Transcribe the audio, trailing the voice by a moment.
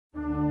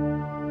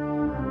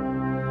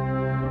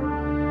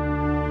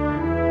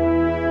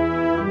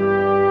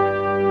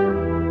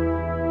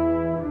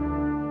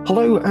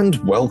Hello and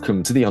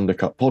welcome to the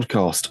Undercut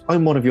Podcast.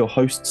 I'm one of your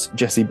hosts,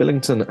 Jesse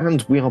Billington,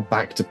 and we are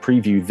back to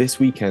preview this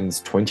weekend's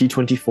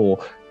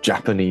 2024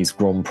 Japanese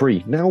Grand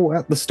Prix, now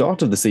at the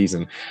start of the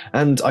season.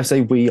 And I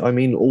say we, I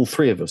mean all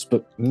three of us,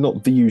 but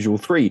not the usual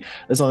three,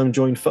 as I'm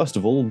joined first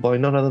of all by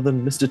none other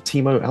than Mr.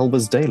 Thiemo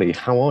Albers-Daly.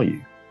 How are you?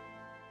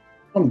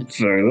 I'm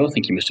very well,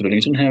 thank you, Mr.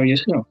 Billington. How are you,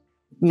 sir?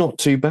 Not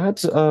too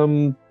bad.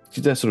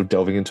 They're sort of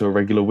delving into a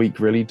regular week,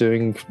 really,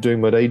 doing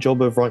my day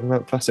job of writing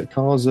about classic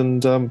cars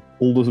and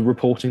all the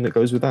reporting that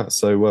goes with that.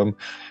 So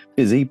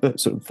busy, but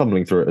sort of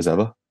fumbling through it as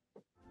ever.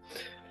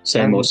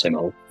 Same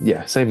old.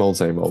 Yeah, same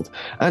old.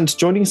 And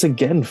joining us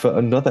again for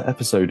another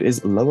episode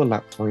is Lower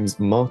Laptime's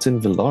Martin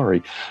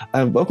Villari.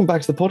 Welcome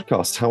back to the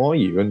podcast. How are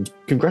you? And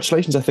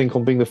congratulations, I think,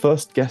 on being the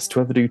first guest to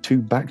ever do two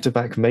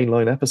back-to-back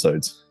mainline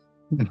episodes.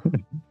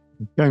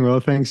 Going well,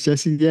 thanks,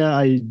 Jesse. Yeah,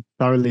 I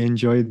thoroughly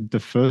enjoyed the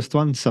first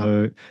one.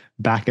 So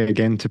back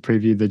again to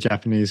preview the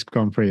Japanese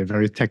Grand Prix, a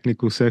very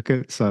technical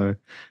circuit. So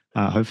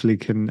hopefully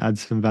can add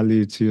some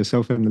value to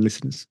yourself and the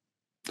listeners.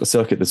 A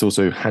circuit that's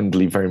also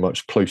handily very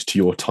much close to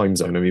your time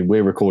zone. I mean,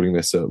 we're recording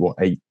this at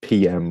 8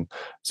 p.m.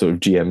 sort of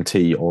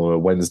GMT on a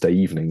Wednesday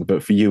evening,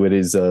 but for you it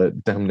is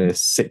damn near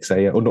 6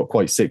 a.m. or not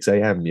quite 6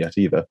 a.m. yet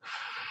either.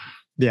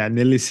 Yeah,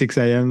 nearly 6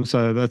 a.m.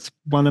 So that's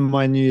one of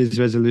my New Year's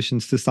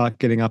resolutions, to start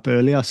getting up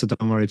earlier. So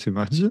don't worry too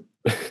much.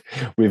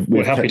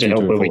 We're happy to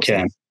help where we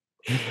can.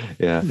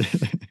 Yeah.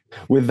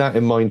 With that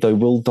in mind, though,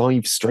 we'll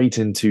dive straight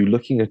into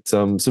looking at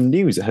some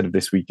news ahead of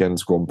this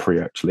weekend's Grand Prix,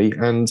 actually.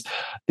 And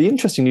the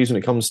interesting news when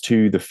it comes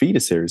to the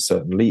feeder series,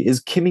 certainly, is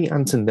Kimi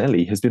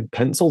Antonelli has been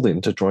penciled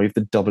in to drive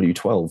the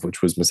W12,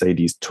 which was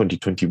Mercedes'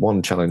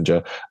 2021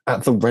 challenger,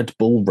 at the Red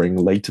Bull Ring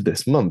later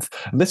this month.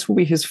 And this will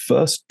be his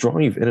first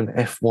drive in an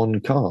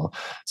F1 car.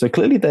 So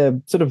clearly they're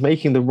sort of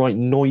making the right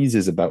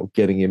noises about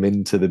getting him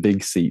into the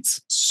big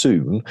seats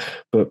soon.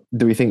 But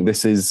do we think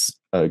this is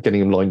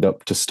getting him lined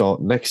up to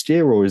start next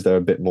year, or is there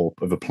a bit more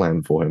of a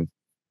plan for him?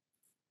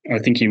 I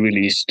think he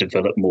really needs to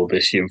develop more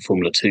this year in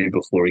Formula 2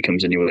 before he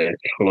comes anywhere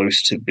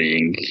close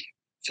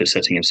to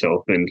setting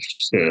himself in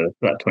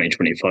that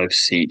 2025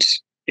 seat.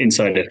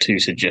 Inside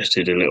F2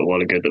 suggested a little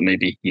while ago that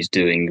maybe he's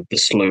doing the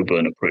slow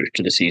burn approach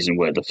to the season,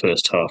 where the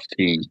first half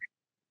he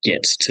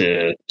gets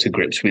to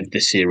grips with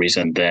the series,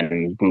 and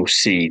then we'll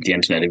see the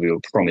Antonelli we were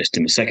promised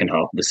in the second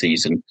half of the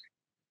season.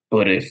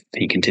 But if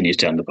he continues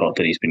down the path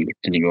that he's been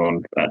continuing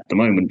on at the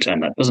moment,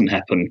 and that doesn't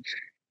happen,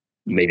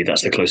 maybe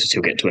that's the closest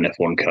he'll get to an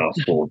F1 car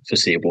for the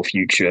foreseeable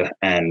future.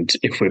 And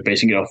if we're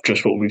basing it off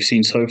just what we've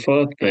seen so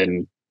far,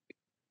 then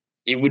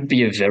it would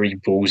be a very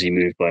ballsy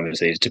move by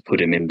Mercedes to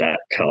put him in that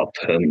car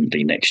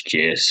permanently next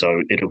year.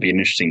 So it'll be an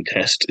interesting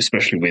test,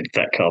 especially with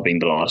that car being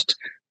the last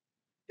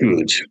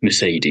good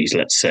Mercedes,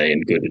 let's say,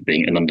 and good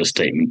being an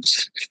understatement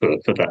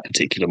for that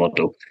particular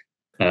model.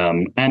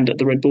 And at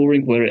the Red Bull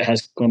Ring, where it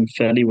has gone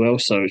fairly well.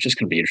 So it's just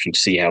going to be interesting to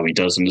see how he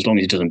does. And as long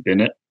as he doesn't bin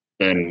it,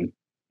 then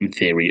in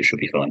theory, it should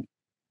be fine.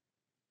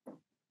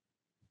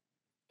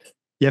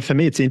 Yeah, for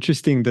me, it's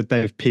interesting that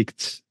they've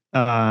picked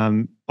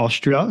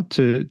Austria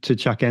to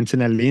chuck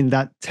Antonelli in.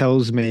 That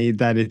tells me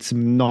that it's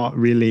not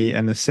really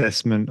an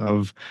assessment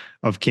of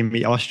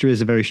Kimi. Austria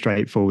is a very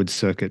straightforward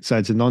circuit, so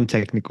it's a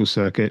non-technical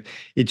circuit.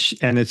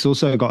 And it's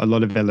also got a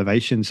lot of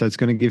elevation, so it's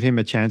going to give him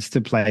a chance to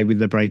play with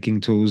the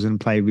braking tools and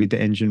play with the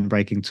engine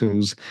braking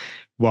tools,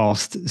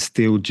 whilst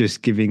still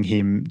just giving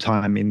him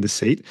time in the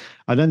seat.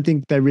 I don't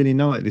think they really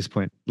know at this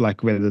point,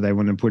 like whether they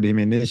want to put him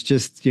in. It's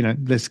just,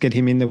 let's get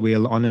him in the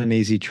wheel on an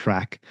easy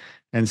track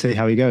and see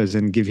how he goes,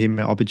 and give him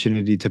an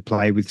opportunity to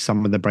play with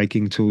some of the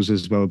braking tools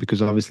as well.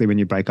 Because obviously when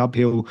you brake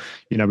uphill,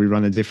 we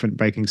run a different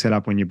braking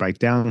setup. When you brake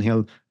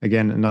downhill,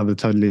 again, another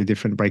totally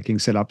different braking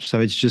setup. So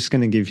it's just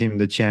going to give him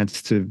the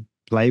chance to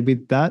play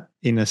with that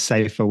in a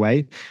safer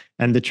way.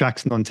 And the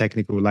track's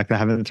non-technical, like they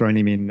haven't thrown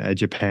him in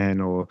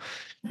Japan, or,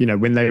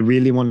 when they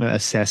really want to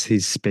assess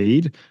his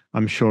speed,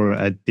 I'm sure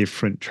a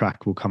different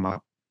track will come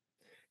up.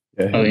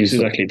 Yeah, I think it's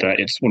exactly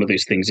that. It's one of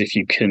those things, if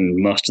you can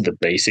master the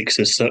basics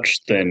as such,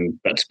 then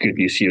that's good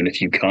news for you. And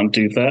if you can't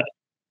do that,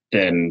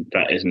 then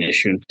that is an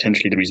issue. And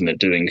potentially the reason they're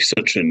doing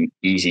such an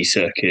easy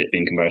circuit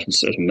in comparison to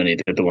so many of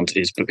the other ones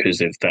is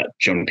because of that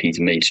jump he's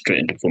made straight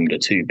into Formula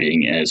 2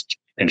 being as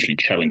potentially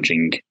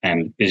challenging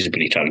and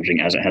visibly challenging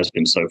as it has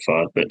been so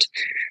far. But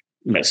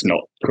let's not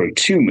throw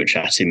too much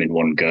at him in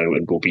one go,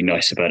 and we'll be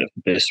nice about it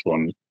for this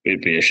one. It'd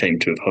be a shame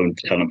to have honed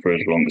the talent for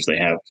as long as they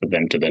have, for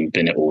them to then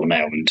bin it all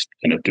now and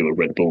kind of do a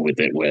Red Bull with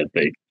it, where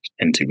they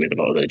tend to with a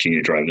lot of their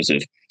junior drivers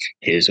of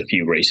here's a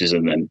few races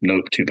and then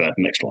nope, too bad,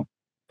 next one.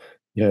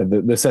 Yeah,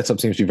 the setup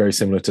seems to be very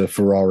similar to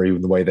Ferrari,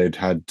 in the way they'd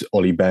had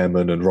Ollie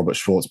Behrman and Robert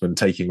Schwartzman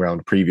taking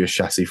around previous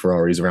chassis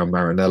Ferraris around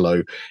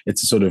Maranello.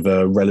 It's a sort of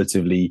a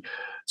relatively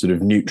sort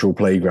of neutral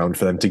playground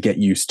for them to get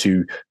used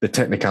to the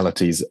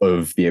technicalities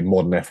of the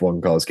modern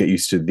F1 cars, get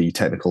used to the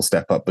technical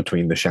step up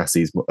between the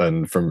chassis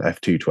and from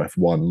F2 to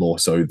F1, more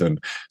so than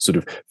sort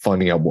of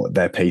finding out what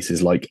their pace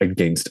is like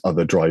against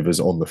other drivers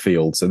on the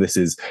field. So this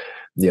is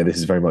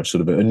very much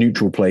sort of a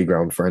neutral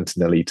playground for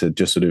Antonelli to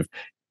just sort of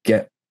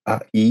get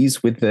at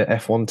ease with the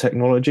F1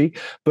 technology,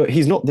 but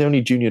he's not the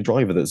only junior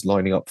driver that's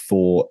lining up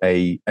for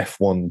a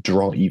F1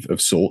 drive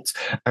of sorts.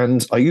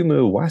 And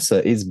Ayumu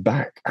Iwasa is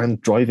back and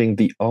driving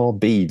the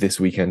RB this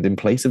weekend in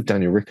place of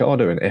Daniel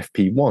Ricciardo in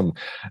FP1.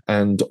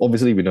 And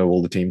obviously, we know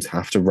all the teams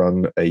have to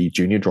run a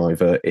junior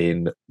driver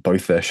in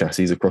both their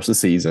chassis across the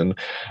season.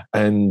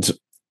 And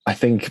I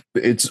think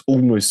it's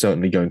almost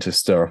certainly going to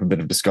stir up a bit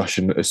of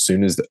discussion as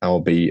soon as the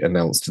LB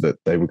announced that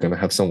they were going to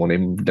have someone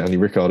in Danny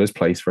Ricciardo's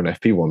place for an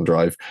FP1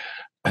 drive.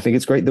 I think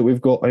it's great that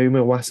we've got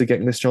Ayumu Iwasa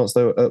getting this chance,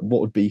 though, at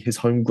what would be his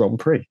home Grand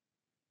Prix.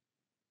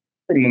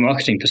 From a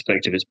marketing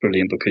perspective, it's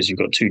brilliant because you've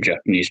got two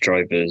Japanese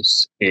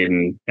drivers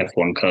in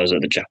F1 cars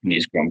at the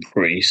Japanese Grand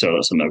Prix, so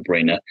that's a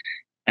no-brainer.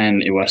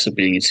 And Iwasa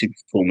being in Super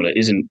Formula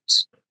isn't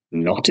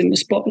not in the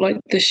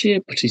spotlight this year,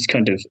 but he's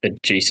kind of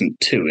adjacent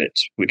to it,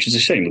 which is a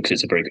shame because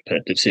it's a very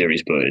competitive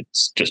series, but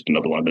it's just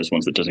another one of those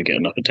ones that doesn't get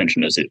enough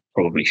attention as it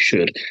probably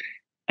should.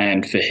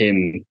 And for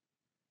him,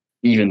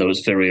 even though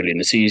it's very early in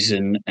the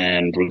season,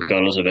 and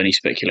regardless of any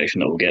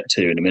speculation that we'll get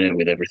to in a minute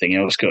with everything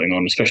else going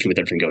on, especially with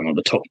everything going on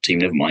the top team,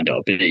 never mind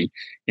RB,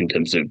 in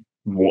terms of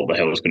what the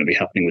hell is going to be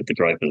happening with the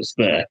drivers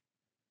there,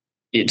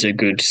 it's a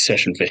good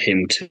session for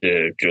him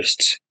to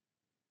just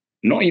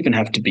not even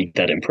have to be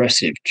that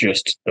impressive,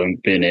 just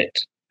don't bin it,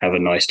 have a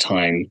nice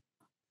time,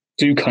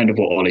 do kind of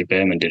what Ollie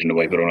Behrman did in a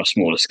way, but on a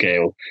smaller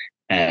scale,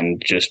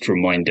 and just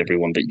remind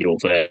everyone that you're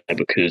there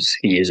because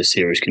he is a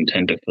serious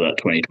contender for that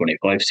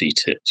 2025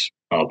 seat at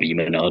RB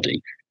Minardi.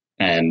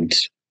 And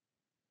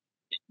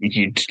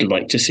you'd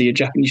like to see a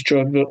Japanese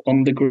driver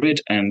on the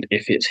grid. And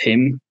if it's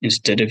him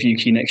instead of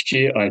Yuki next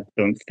year, I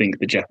don't think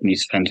the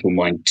Japanese fans will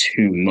mind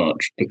too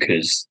much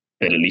because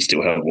they'll at least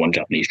still have one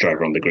Japanese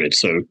driver on the grid.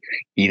 So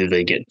either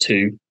they get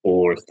two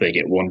or if they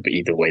get one, but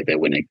either way, they're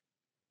winning.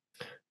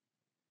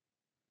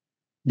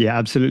 Yeah,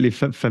 absolutely.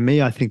 For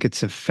me, I think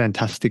it's a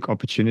fantastic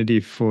opportunity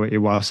for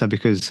Iwasa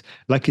because,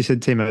 like you said,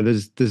 Thiemo,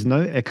 there's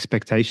no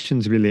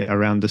expectations really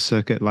around the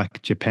circuit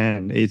like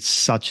Japan. It's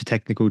such a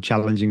technical,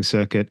 challenging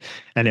circuit,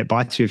 and it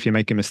bites you if you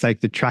make a mistake.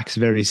 The track's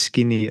very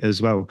skinny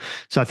as well.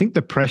 So I think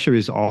the pressure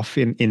is off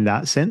in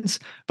that sense,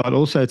 but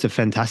also it's a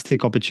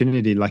fantastic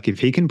opportunity. Like if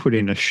he can put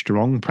in a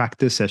strong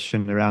practice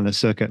session around a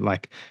circuit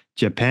like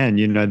Japan,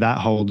 that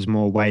holds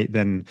more weight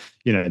than,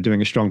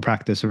 doing a strong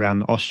practice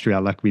around Austria,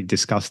 like we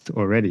discussed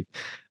already.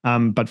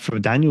 But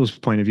from Daniel's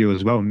point of view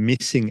as well,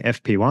 missing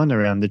FP1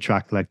 around the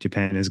track like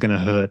Japan is going to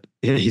hurt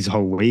his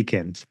whole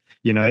weekend.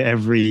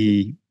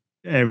 Every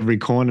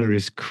corner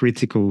is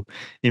critical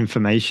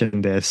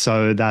information there.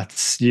 So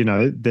that's,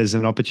 there's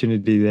an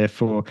opportunity there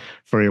for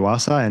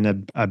Iwasa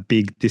and a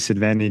big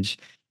disadvantage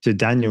to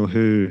Daniel,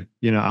 who,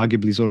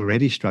 arguably is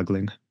already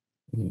struggling.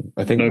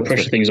 I think no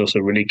pressure thing is also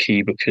really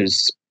key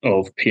because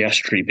of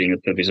Piastri being a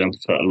perfect example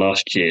for that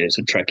last year. It's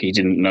a track he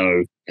didn't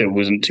know. There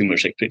wasn't too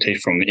much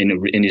expectation from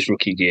in his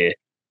rookie year,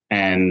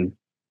 and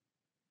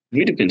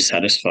we'd have been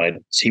satisfied.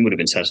 Team would have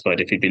been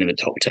satisfied if he'd been in the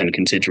top 10,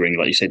 considering,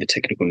 like you say, the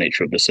technical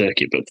nature of the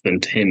circuit. But then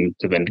to him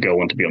to then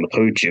go on to be on the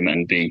podium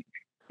and be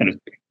kind of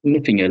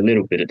nipping a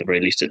little bit at the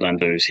very least at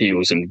Lando's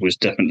heels, and was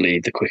definitely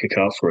the quicker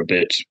car for a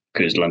bit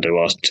because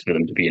Lando asked for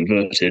them to be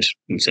inverted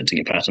and setting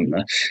a pattern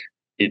there.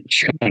 It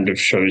kind of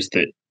shows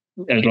that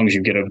as long as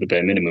you get over the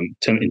bare minimum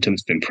in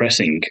terms of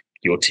impressing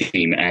your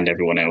team and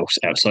everyone else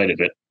outside of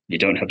it, you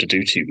don't have to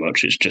do too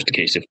much. It's just a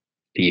case of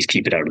please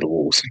keep it out of the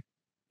walls.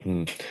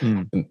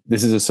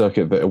 This is a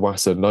circuit that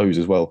Iwasa knows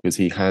as well because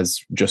he has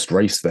just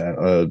raced there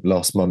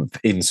last month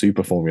in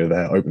Super Formula.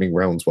 Their opening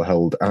rounds were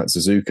held at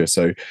Suzuka,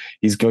 so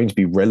he's going to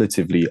be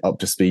relatively up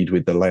to speed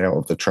with the layout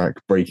of the track,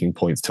 braking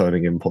points,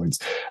 turning in points.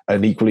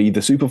 And equally,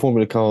 the Super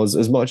Formula cars,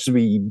 as much as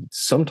we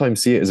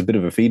sometimes see it as a bit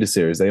of a feeder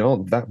series, they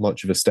aren't that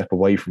much of a step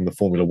away from the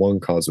Formula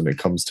One cars when it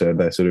comes to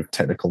their sort of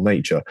technical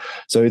nature.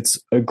 So it's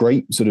a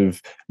great sort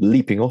of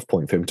leaping off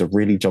point for him to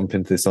really jump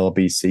into this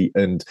RBC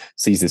and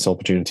seize this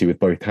opportunity with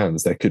both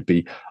hands. There could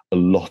be a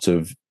lot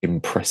of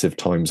impressive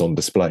times on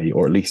display,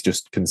 or at least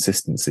just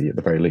consistency at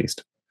the very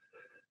least.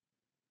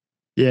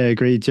 Yeah,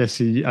 agreed,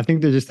 Jesse. I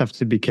think they just have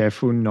to be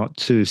careful not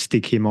to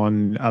stick him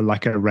on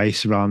like a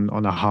race run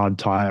on a hard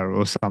tire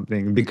or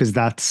something, because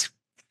that's,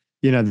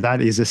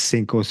 that is a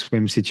sink or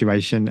swim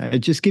situation.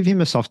 Just give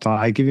him a soft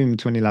tire, give him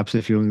 20 laps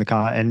of fuel in the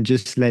car and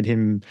just let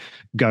him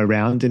go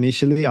around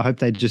initially. I hope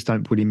they just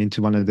don't put him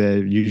into one of their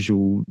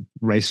usual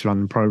race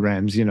run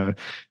programs,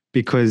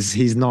 because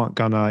he's not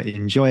going to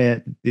enjoy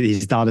it.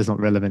 His data's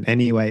not relevant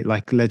anyway.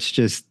 Like, let's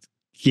just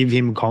give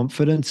him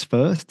confidence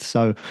first.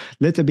 So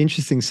let it be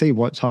interesting to see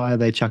what tire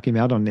they chuck him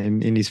out on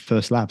in his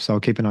first lap. So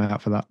I'll keep an eye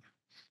out for that.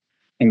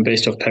 And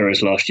based off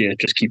Perez last year,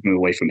 just keep him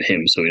away from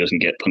him so he doesn't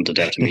get punted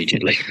out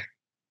immediately.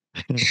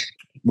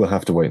 We'll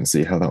have to wait and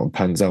see how that one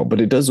pans out. But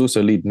it does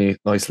also lead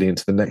nicely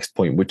into the next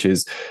point, which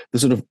is the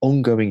sort of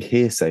ongoing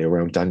hearsay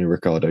around Daniel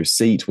Ricciardo's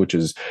seat, which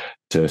has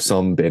to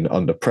some been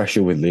under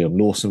pressure with Liam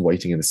Lawson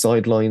waiting in the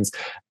sidelines,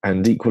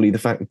 and equally the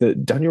fact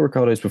that Daniel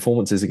Ricciardo's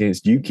performances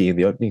against Yuki in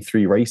the opening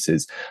 3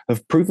 races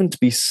have proven to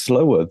be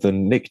slower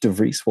than Nick de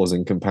Vries was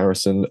in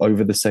comparison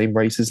over the same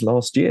races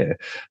last year.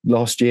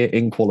 Last year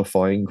in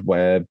qualifying,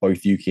 where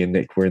both Yuki and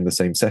Nick were in the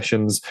same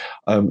sessions,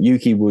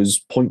 Yuki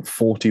was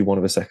 0.41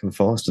 of a second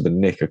faster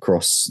than Nick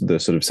across the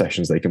sort of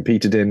sessions they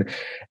competed in.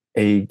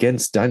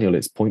 Against Daniel,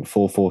 it's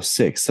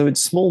 0.446. So it's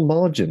small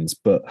margins,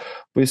 but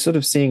we're sort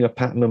of seeing a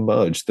pattern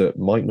emerge that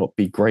might not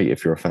be great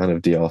if you're a fan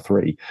of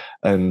DR3.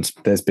 And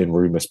there's been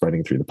rumours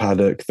spreading through the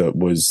paddock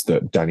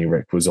that Danny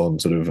Ric was on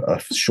sort of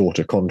a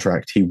shorter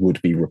contract. He would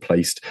be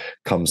replaced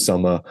come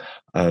summer.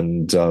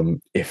 And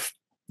if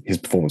his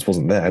performance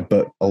wasn't there,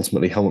 but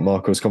ultimately Helmut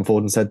Marko has come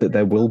forward and said that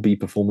there will be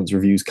performance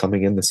reviews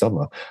coming in the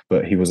summer,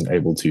 but he wasn't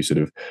able to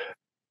sort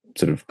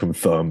of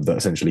confirm that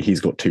essentially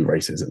he's got 2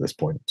 races at this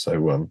point.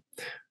 So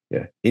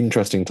yeah,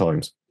 interesting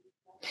times.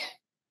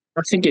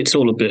 I think it's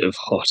all a bit of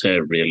hot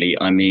air, really.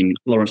 I mean,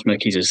 Lawrence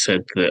Mekies has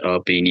said that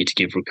RB need to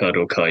give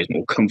Ricciardo a car he's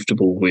more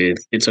comfortable with.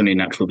 It's only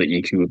natural that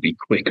Yuki would be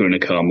quicker in a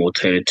car more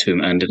tailored to him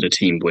and at a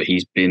team where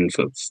he's been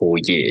for 4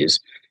 years.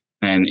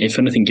 And if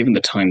anything, given the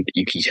time that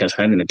Yuki has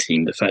had in a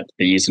team, the fact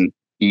that he isn't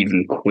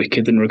even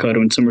quicker than Ricciardo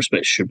in some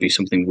respects should be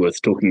something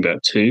worth talking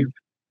about too.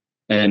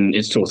 And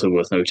it's also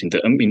worth noting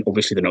that, I mean,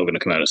 obviously they're not going to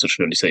come out at such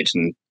an early stage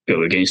and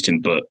go against him,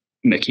 but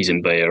Mekies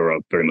and Bayer are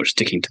very much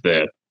sticking to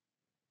their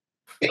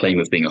claim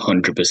of being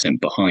 100%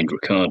 behind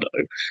Ricciardo.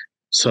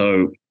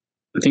 So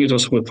I think it's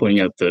also worth pointing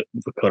out that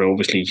Ricciardo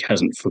obviously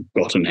hasn't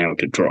forgotten how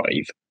to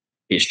drive.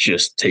 It's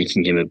just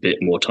taking him a bit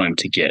more time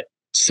to get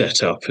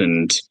set up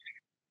and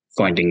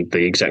finding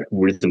the exact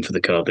rhythm for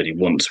the car that he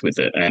wants with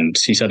it. And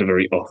he's had a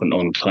very off and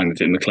on time of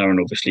it.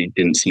 McLaren obviously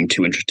didn't seem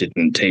too interested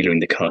in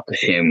tailoring the car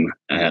to him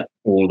at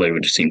all. They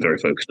would just seem very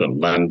focused on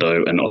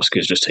Lando. And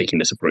Oscar's just taking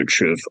this approach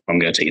of, I'm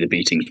going to take the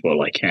beatings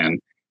while I can,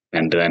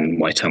 and then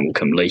my time will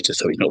come later.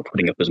 So he's not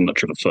putting up as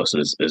much of a fuss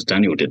as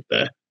Daniel did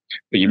there.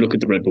 But you look at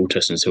the Red Bull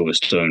test in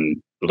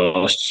Silverstone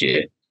last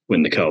year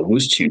when the car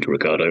was tuned to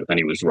Ricciardo, and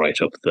he was right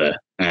up there.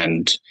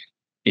 And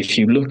if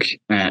you look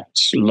at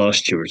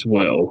last year as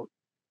well,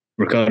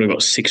 Ricciardo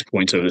got 6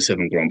 points over the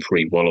 7 Grand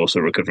Prix while also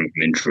recovering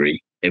from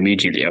injury.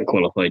 Immediately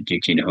outqualified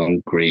Yuki in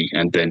Hungary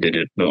and then did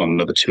it on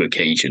another 2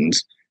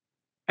 occasions.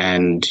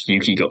 And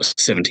Yuki got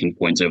 17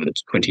 points over the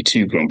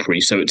 22 Grand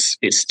Prix. So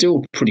it's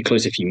still pretty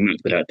close if you map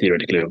that out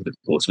theoretically over the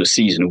course of a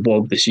season. And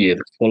while this year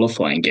the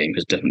qualifying game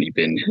has definitely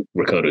been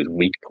Ricciardo's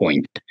weak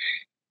point,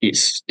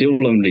 it's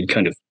still only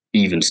kind of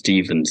even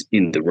Stevens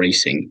in the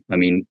racing. I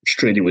mean,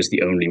 Australia was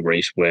the only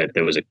race where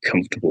there was a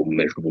comfortable,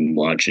 measurable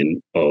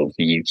margin of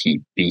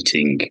Yuki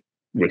beating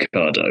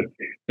Ricciardo.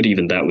 But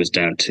even that was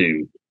down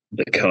to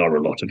the car,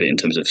 a lot of it in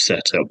terms of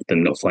setup,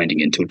 them not finding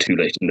it until too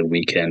late in the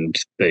weekend.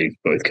 They've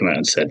both come out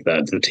and said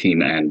that, the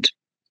team and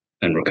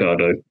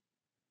Ricciardo.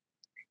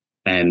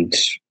 And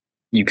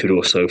you could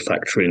also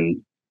factor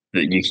in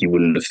that Yuki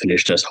wouldn't have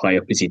finished as high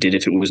up as he did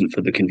if it wasn't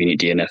for the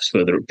convenient DNFs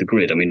further up the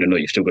grid. I mean, I know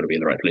you've still got to be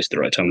in the right place at the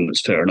right time, and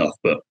that's fair enough,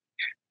 but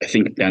I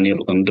think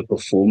Daniel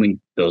underperforming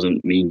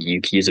doesn't mean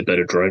Yuki is a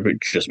better driver.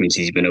 It just means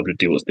he's been able to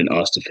do what's been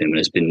asked of him and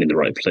has been in the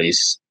right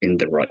place in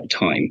the right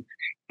time.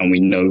 And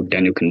we know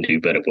Daniel can do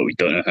better, but we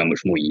don't know how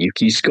much more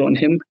Yuki's got on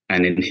him.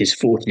 And in his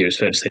 4th year, it's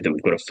fair to say that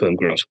we've got a firm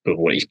grasp of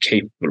what he's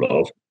capable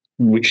of,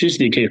 which is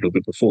the occasional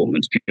good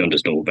performance beyond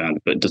his normal bound,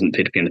 but it doesn't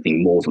appear to be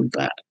anything more than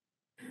that.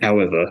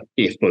 However,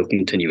 if both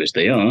continue as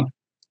they are,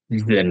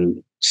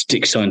 then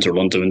stick Sainz or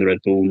Alonso in the Red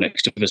Bull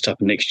next to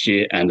Verstappen next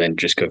year, and then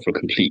just go for a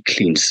complete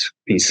clean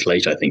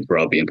slate, I think, for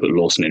RB, and put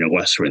Lawson and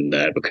Iwasa in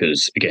there.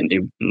 Because, again,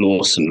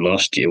 Lawson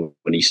last year,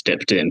 when he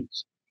stepped in,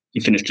 he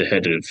finished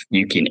ahead of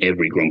Yuki in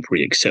every Grand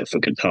Prix except for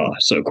Qatar.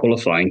 So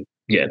qualifying,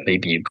 yeah,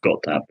 maybe you've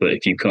got that, but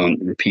if you can't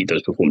repeat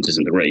those performances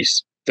in the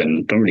race,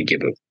 then don't really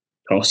give a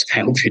toss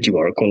how good you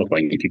are at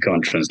qualifying if you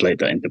can't translate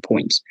that into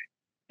points.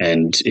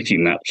 And if you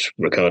match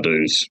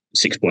Ricciardo's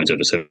 6 points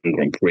over 7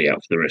 Grand Prix out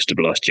for the rest of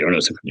last year, I know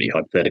it's completely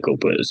hypothetical,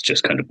 but it's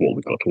just kind of what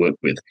we've got to work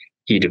with.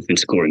 He'd have been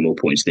scoring more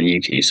points than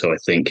Yuki. So I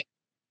think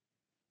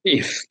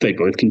if they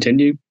both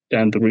continue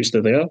down the routes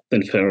that they are,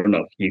 then fair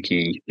enough.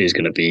 Yuki is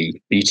going to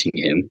be beating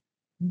him,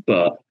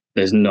 but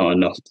there's not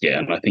enough yet.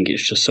 And I think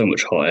it's just so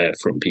much hot air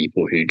from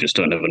people who just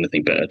don't have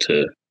anything better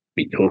to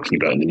be talking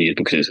about in the news,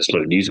 because it's a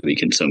slow news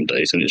week in some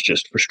days, and it's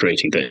just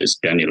frustrating that it's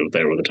Daniel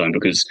there all the time,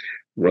 because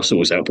Russell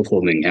was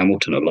outperforming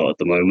Hamilton a lot at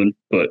the moment.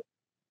 But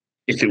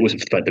if it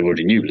wasn't for the fact that we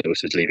already knew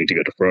Lewis was leaving to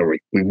go to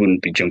Ferrari, we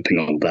wouldn't be jumping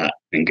on that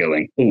and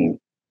going, oh,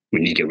 we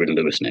need to get rid of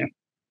Lewis now.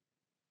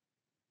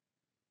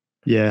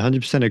 Yeah,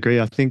 100% agree.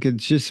 I think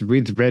it's just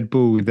with Red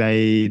Bull,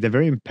 they're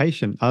very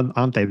impatient,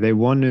 aren't they? They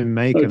want to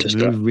make a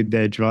move with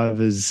their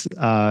drivers.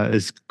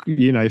 As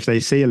you know, if they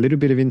see a little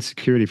bit of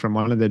insecurity from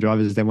one of their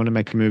drivers, they want to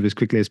make a move as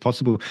quickly as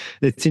possible.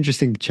 It's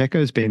interesting.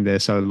 Checo's been there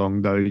so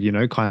long, though. You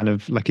know, kind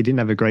of like he didn't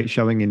have a great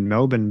showing in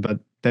Melbourne, but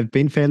they've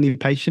been fairly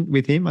patient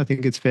with him, I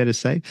think it's fair to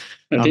say.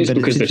 I think it's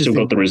because they've still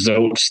got the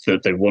results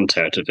that they want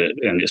out of it,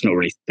 and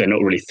they're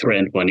not really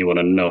threatened by anyone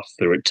enough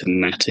for it to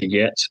matter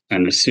yet.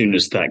 And as soon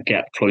as that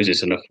gap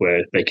closes enough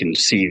where they can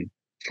see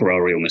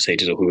Ferrari or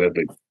Mercedes or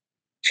whoever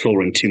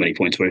scoring too many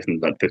points away from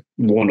that, the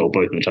one or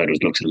both of the titles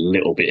looks a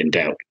little bit in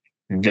doubt,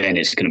 then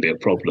it's going to be a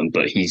problem.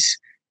 But he's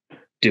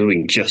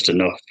doing just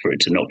enough for it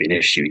to not be an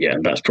issue yet,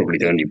 and that's probably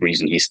the only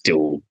reason he's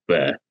still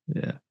there.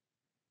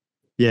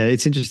 Yeah,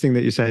 it's interesting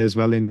that you say as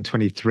well in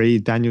 23,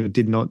 Daniel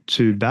did not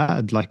too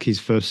bad. Like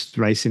his first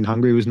race in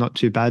Hungary was not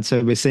too bad.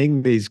 So we're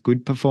seeing these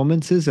good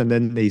performances and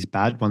then these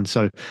bad ones.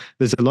 So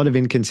there's a lot of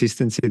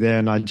inconsistency there.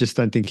 And I just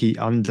don't think he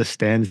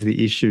understands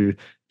the issue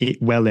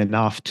well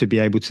enough to be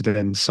able to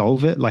then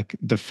solve it. Like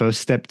the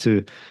first step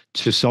to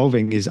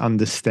solving is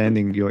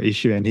understanding your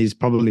issue. And he's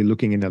probably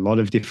looking in a lot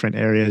of different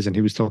areas. And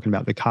he was talking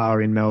about the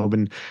car in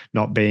Melbourne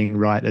not being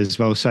right as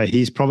well. So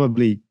he's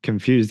probably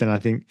confused. And I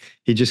think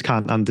he just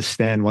can't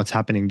understand what's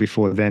happening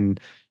before then,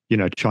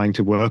 trying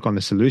to work on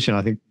the solution.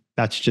 I think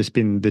that's just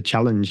been the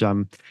challenge.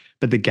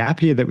 But the gap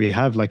here that we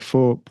have, like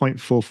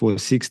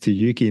 4.446 to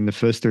Yuki in the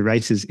first two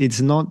races, it's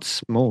not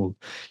small.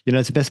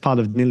 It's the best part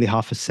of nearly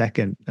half a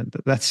second. And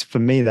that's, for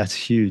me, that's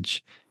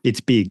huge.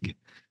 It's big.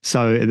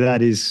 So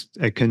that is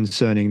a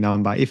concerning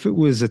number. If it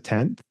was a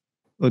tenth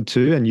or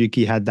two and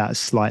Yuki had that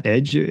slight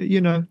edge,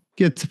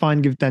 it's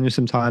fine, give Daniel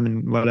some time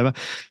and whatever.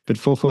 But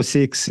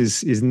 4.46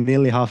 is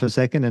nearly half a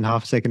second, and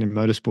half a second in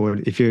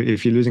motorsport. If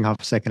you're losing half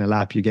a second a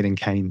lap, you're getting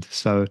caned.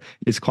 So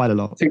it's quite a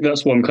lot. I think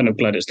that's why I'm kind of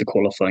glad it's the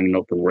qualifying,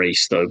 not the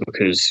race, though,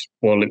 because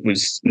while it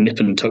was nip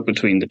and tuck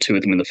between the two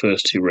of them in the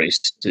first two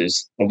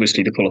races,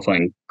 obviously the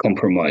qualifying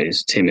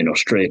compromised him in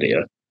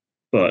Australia.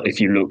 But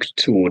if you look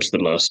towards the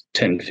last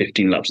 10,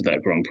 15 laps of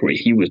that Grand Prix,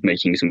 he was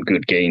making some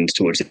good gains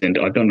towards the end.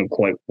 I don't know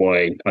quite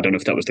why. I don't know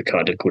if that was the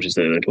car difficulties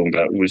that they're talking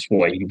about. It was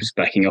why he was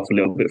backing off a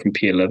little bit from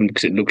P11,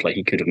 because it looked like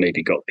he could have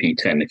maybe got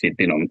P10 if he'd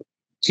been on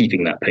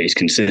keeping that pace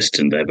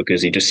consistent there,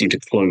 because he just seemed to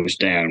close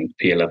down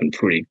P11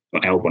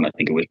 Albon, I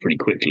think it was, pretty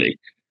quickly.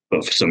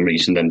 But for some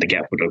reason, then the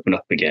gap would open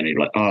up again.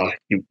 You're like,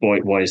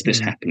 why is this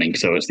happening?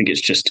 So I think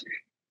it's just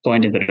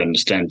finding that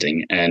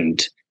understanding,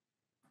 and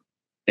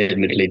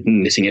admittedly,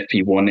 missing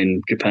FP1 in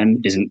Japan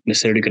isn't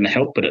necessarily going to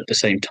help, but at the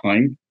same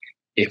time,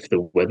 if the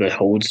weather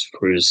holds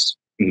for as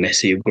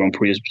messy a Grand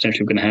Prix as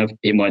potentially we're going to have,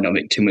 it might not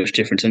make too much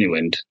difference anyway.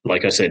 And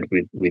like I said,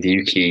 with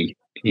Yuki,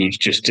 he's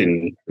just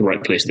in the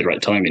right place at the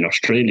right time in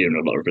Australia in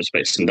a lot of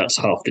respects, and that's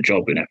half the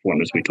job in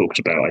F1, as we talked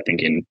about, I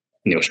think, in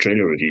the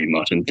Australia review,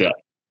 Martin. That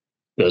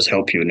does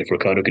help you, and if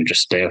Ricciardo can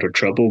just stay out of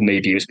trouble,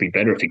 maybe it would be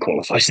better if he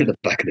qualifies at the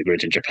back of the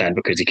grid in Japan,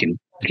 because he can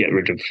get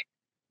rid of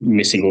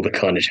missing all the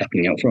carnage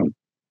happening out front.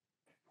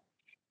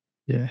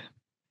 Yeah.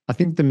 I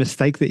think the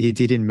mistake that he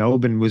did in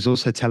Melbourne was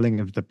also telling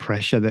of the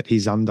pressure that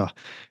he's under,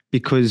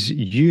 because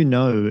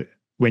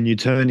when you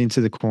turn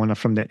into the corner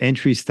from the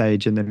entry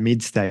stage and the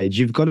mid stage,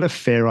 you've got a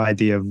fair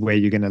idea of where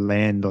you're going to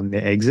land on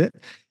the exit.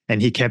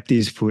 And he kept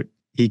his foot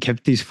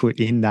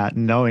in that,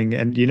 knowing,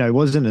 and it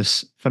wasn't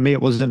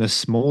a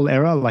small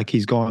error. Like,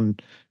 he's gone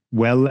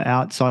well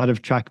outside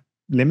of track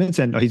limits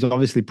and he's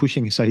obviously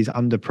pushing, so he's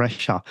under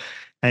pressure,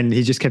 and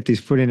he just kept his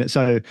foot in it.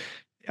 So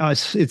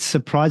it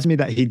surprised me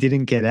that he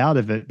didn't get out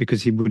of it,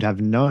 because he would have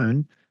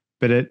known,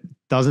 but it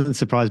doesn't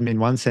surprise me in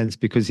one sense,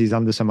 because he's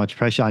under so much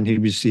pressure and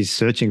he's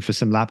searching for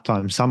some lap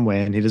time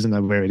somewhere and he doesn't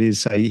know where it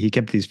is. So he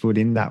kept his foot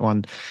in that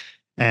one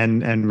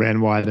and ran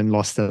wide and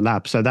lost the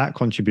lap. So that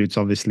contributes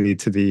obviously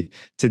to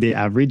the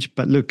average.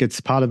 But look,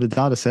 it's part of the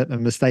data set. A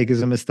mistake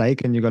is a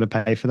mistake and you've got to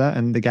pay for that.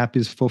 And the gap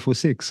is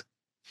 4.46.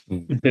 I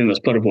think that's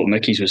part of what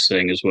Mekis was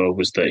saying as well,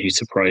 was that he's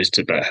surprised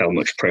about how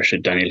much pressure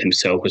Daniel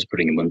himself was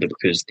putting him under,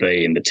 because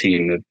they in the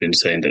team have been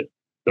saying that,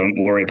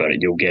 don't worry about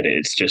it, you'll get it.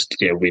 It's just,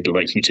 we'd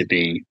like you to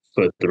be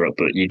further up,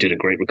 but you did a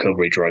great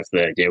recovery drive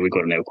there. We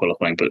got an air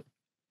qualifying, but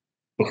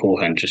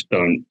beforehand, just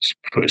don't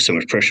put so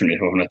much pressure on it.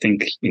 And I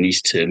think he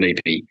needs to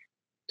maybe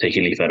take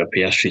a leaf out of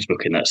Piastri's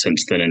book in that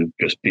sense then, and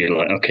just be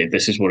like, okay,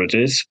 this is what it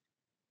is.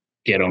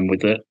 Get on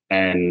with it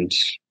and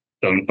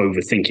don't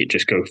overthink it.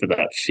 Just go for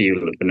that feel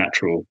of the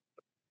natural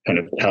kind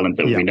of talent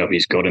that we know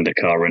he's got in the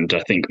car. And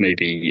I think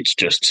maybe it's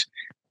just,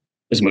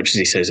 as much as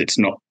he says it's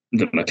not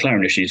the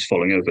McLaren issues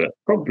falling over,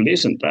 probably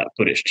isn't that,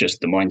 but it's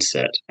just the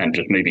mindset. And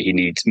just maybe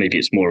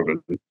it's more of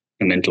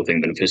a mental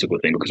thing than a physical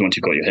thing, because once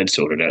you've got your head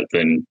sorted out,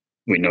 then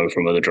we know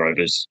from other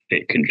drivers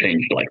it can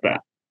change like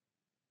that.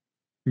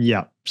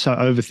 Yeah. So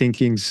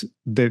overthinking's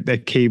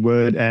the key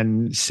word,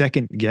 and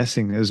second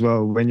guessing as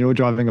well. When you're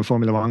driving a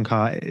Formula One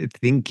car,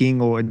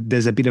 thinking, or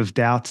there's a bit of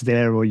doubt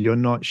there, or you're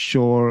not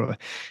sure,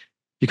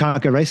 you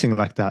can't go racing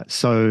like that.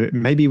 So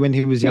maybe when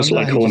he was younger, it's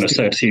like Horner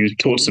said, he was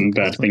taught some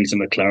bad things in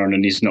McLaren,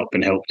 and he's not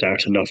been helped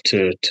out enough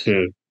to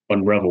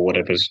unravel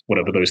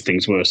whatever those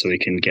things were, so he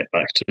can get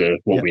back to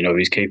what we know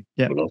he's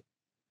capable of.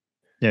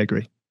 Yeah, I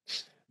agree.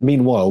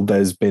 Meanwhile,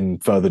 there's been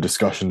further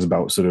discussions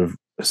about sort of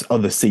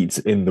other seats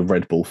in the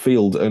Red Bull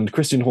field, and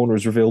Christian Horner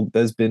has revealed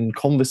there's been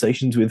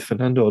conversations with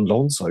Fernando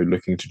Alonso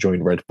looking to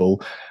join Red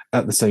Bull.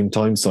 At the same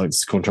time,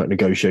 Sainz's contract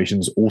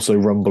negotiations also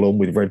rumble on,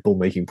 with Red Bull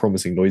making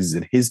promising noises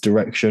in his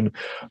direction.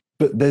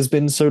 But there's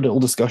been so little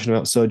discussion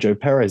about Sergio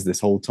Perez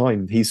this whole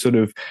time. He's sort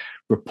of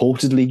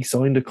reportedly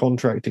signed a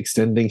contract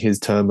extending his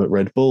term at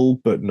Red Bull,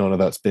 but none of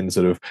that's been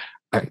sort of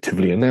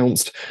actively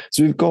announced.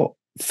 So we've got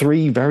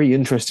three very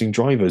interesting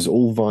drivers,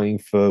 all vying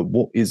for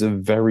what is a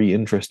very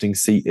interesting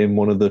seat in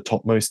one of the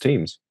topmost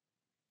teams.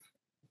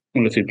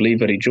 Well, if you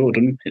believe Eddie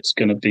Jordan, it's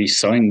going to be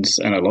Sainz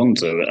and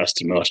Alonso at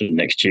Aston Martin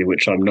next year,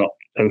 which I'm not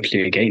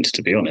totally against,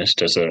 to be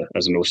honest, as an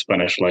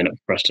all-Spanish lineup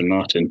for Aston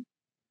Martin.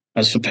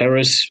 As for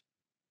Perez,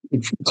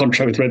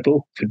 contract with Red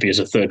Bull, could be as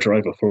a third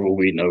driver for all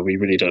we know. We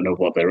really don't know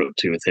what they're up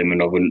to with him,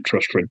 and I wouldn't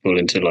trust Red Bull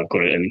until I've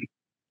got it in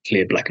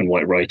clear black and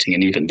white writing,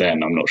 and even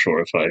then, I'm not sure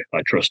if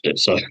I trust it.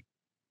 So,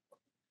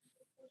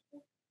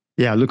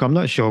 yeah, look, I'm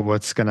not sure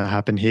what's going to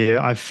happen here.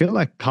 I feel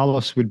like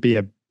Carlos would be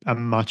a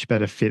much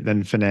better fit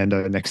than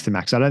Fernando next to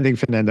Max. I don't think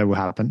Fernando will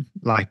happen.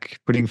 Like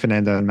putting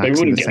Fernando and Max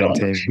in the same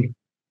team.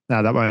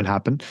 No, that won't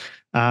happen.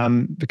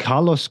 But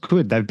Carlos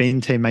could. They've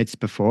been teammates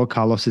before.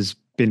 Carlos has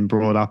been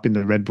brought up in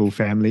the Red Bull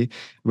family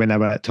when they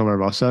were at Toro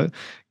Rosso.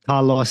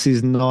 Carlos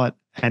is not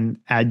an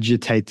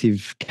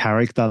agitative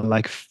character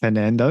like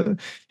Fernando.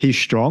 He's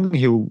strong.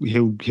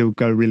 He'll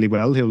go really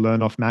well. He'll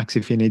learn off Max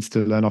if he needs to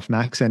learn off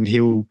Max, and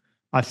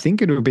I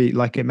think it would be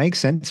like, it makes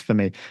sense for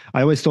me.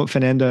 I always thought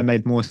Fernando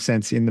made more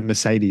sense in the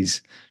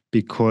Mercedes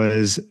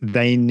because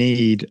they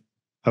need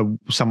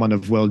someone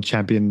of world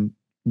champion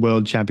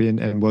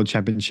and world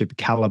championship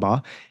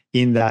caliber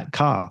in that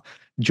car.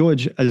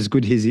 George, as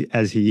good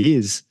as he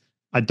is,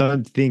 I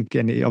don't think,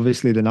 and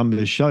obviously the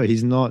numbers show,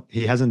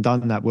 he hasn't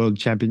done that world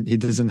champion. He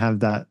doesn't have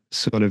that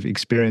sort of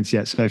experience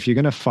yet. So if you're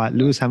going to fight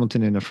Lewis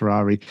Hamilton in a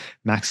Ferrari,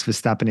 Max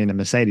Verstappen in a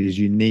Mercedes,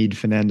 you need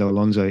Fernando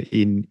Alonso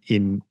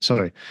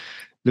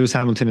Lewis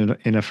Hamilton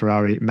in a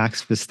Ferrari,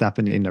 Max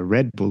Verstappen in a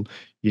Red Bull.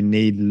 You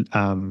need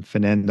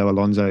Fernando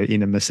Alonso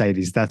in a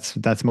Mercedes.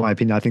 That's my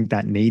opinion. I think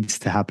that needs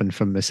to happen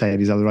from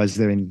Mercedes. Otherwise,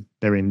 they're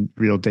in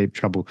real deep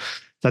trouble.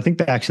 So I think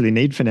they actually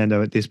need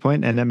Fernando at this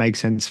point, and it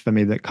makes sense for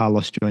me that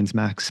Carlos joins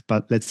Max.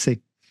 But let's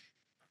see.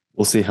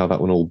 We'll see how that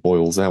one all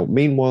boils out.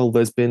 Meanwhile,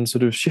 there's been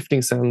sort of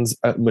shifting sands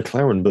at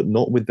McLaren, but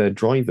not with their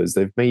drivers.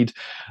 They've made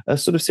a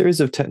sort of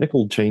series of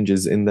technical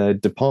changes in their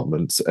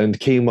departments, and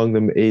key among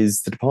them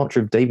is the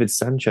departure of David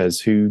Sanchez,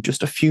 who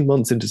just a few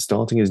months into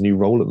starting his new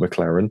role at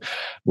McLaren,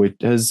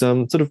 has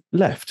sort of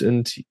left.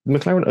 And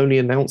McLaren only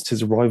announced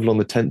his arrival on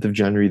the 10th of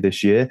January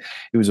this year.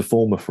 He was a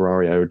former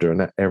Ferrari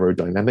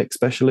aerodynamic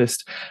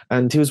specialist,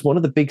 and he was one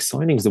of the big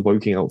signings the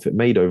Woking outfit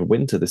made over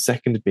winter, the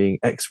second being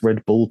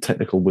ex-Red Bull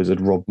technical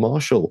wizard Rob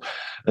Marshall.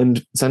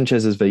 And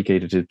Sanchez has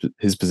vacated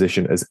his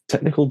position as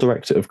Technical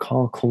Director of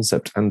Car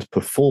Concept and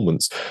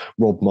Performance.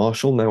 Rob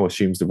Marshall now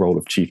assumes the role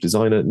of Chief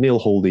Designer. Neil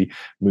Haldy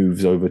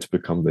moves over to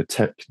become the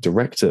Tech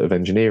Director of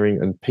Engineering,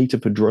 and Peter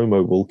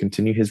Padromo will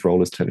continue his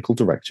role as Technical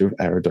Director of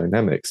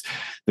Aerodynamics.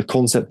 The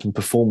Concept and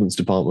Performance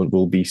department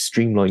will be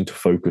streamlined to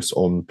focus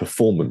on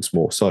performance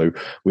more so,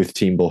 with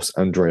team boss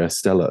Andrea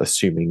Stella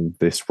assuming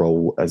this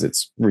role as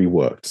it's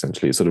reworked.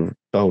 Essentially, it's sort of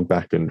dialed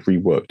back and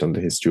reworked under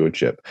his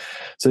stewardship.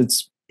 So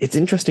it's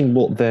interesting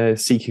what they're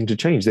seeking to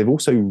change. They've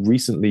also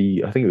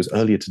recently, I think it was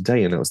earlier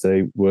today, announced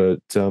they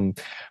weren't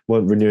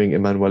renewing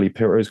Emanuele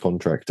Pirro's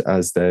contract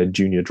as their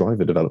junior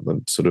driver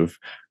development sort of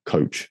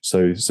coach.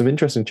 So some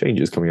interesting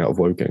changes coming out of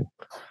Woking.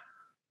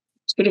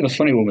 It's a bit of a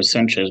funny one with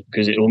Sanchez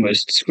because it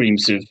almost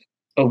screams of,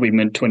 we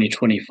meant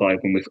 2025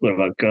 when we thought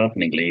about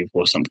gardening leave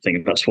or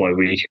something. That's why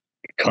we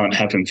can't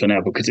have him for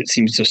now, because it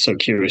seems just so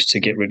curious to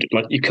get rid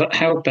of.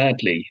 How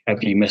badly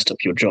have you messed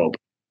up your job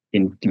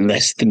in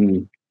less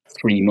than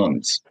 3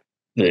 months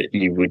that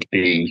you would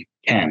be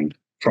canned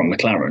from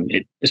McLaren,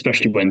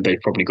 especially when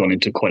they've probably gone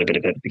into quite a bit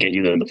of effort to get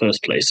you there in the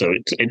first place. So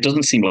it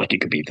doesn't seem like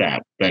it could be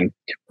that. Then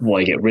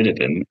why get rid of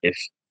him if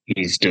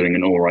he's doing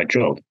an all right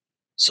job?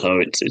 So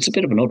it's a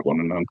bit of an odd one,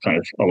 and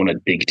I want to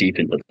dig deep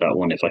into that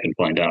one if I can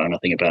find out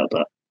anything about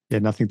that. Yeah,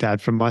 nothing to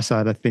add from my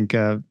side. I think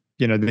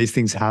these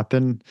things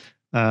happen,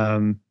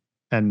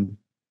 and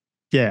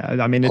yeah,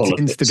 I mean, it's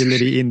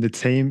instability in the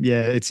team.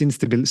 Yeah, it's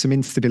some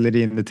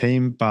instability in the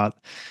team, but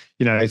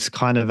it's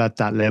kind of at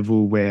that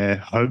level where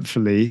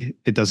hopefully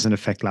it doesn't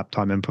affect lap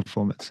time and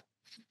performance.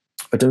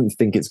 I don't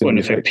think it's going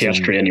to affect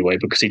Piastri anyway,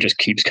 because he just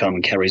keeps calm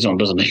and carries on,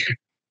 doesn't he?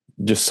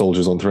 Just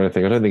soldiers on through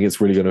anything. I don't think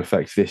it's really going to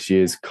affect this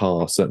year's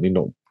car, certainly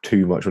not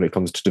too much when it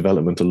comes to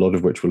development, a lot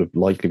of which will have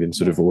likely been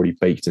sort of already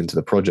baked into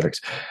the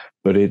project.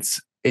 But it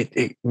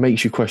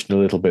makes you question a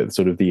little bit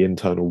sort of the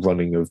internal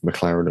running of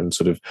McLaren and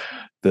sort of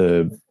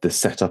the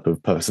setup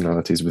of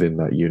personalities within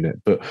that unit.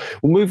 But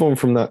we'll move on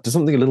from that to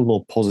something a little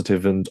more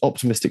positive and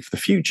optimistic for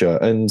the future.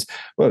 And,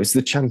 well, it's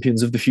the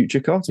Champions of the Future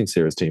karting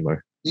series, Thiemo.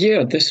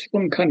 Yeah, this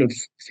one kind of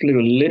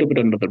flew a little bit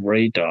under the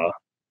radar,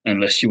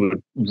 unless you were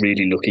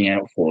really looking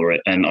out for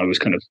it. And I was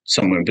kind of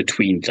somewhere in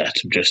between that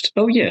of just,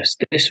 oh yes,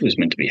 this was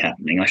meant to be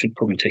happening. I should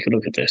probably take a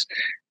look at this.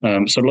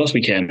 So last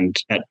weekend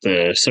at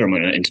the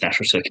Ceremonial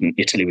International Circuit in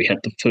Italy, we had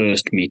the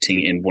first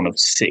meeting in one of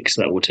 6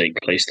 that will take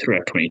place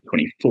throughout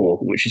 2024,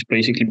 which is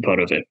basically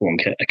part of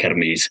F1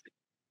 Academy's,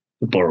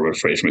 to borrow a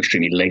phrase from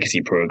Extremely,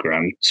 legacy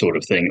program sort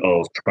of thing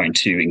of trying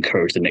to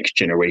encourage the next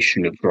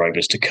generation of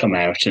drivers to come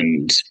out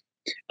and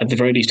at the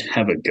very least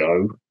have a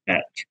go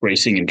at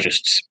racing and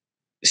just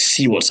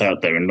see what's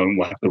out there and don't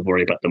have to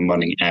worry about the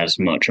money as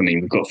much. I mean,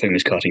 we've got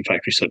famous karting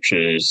factories such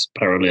as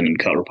Parolin and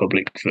Kart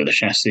Republic for the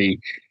chassis.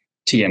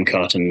 TM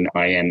kart and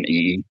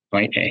IME.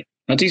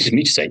 That's easy for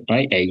me to say.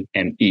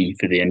 IAME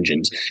for the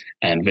engines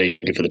and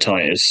Vega for the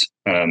tires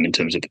in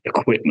terms of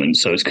equipment.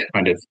 So it's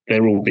kind of,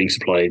 they're all being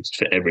supplied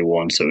for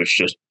everyone. So it's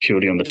just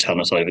purely on the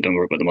talent side of it. Don't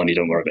worry about the money.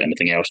 Don't worry about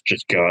anything else.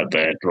 Just go out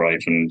there, drive,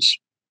 and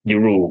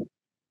you're all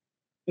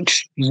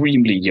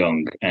extremely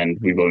young. And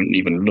we won't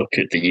even look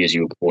at the years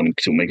you were born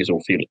because it'll make us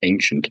all feel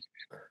ancient.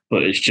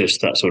 But it's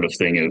just that sort of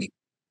thing of,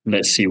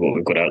 let's see what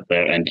we've got out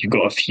there. And you've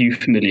got a few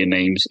familiar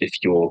names if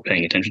you're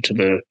paying attention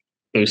to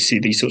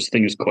these sorts of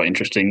things. Quite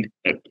interesting.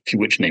 A few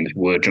which names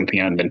were jumping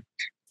out, and then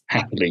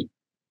happily,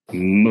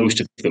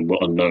 most of them were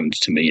unknowns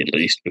to me, at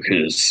least,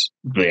 because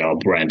they are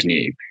brand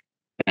new.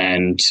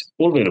 And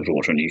all available to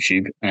watch on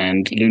YouTube.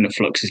 And Luna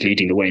Flux is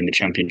leading the way in the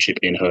championship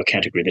in her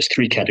category. There's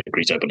 3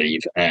 categories, I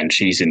believe, and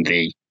she's in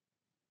the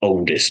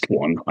oldest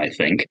one, I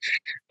think.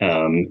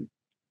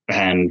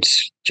 And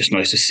just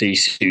nice to see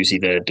Susie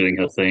there doing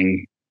her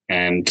thing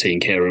and taking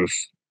care of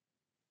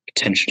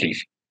potentially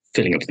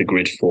filling up the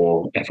grid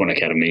for F1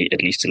 Academy,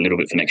 at least a little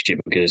bit for next year,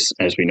 because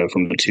as we know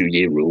from the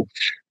 2-year rule,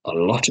 a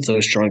lot of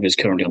those drivers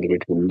currently on the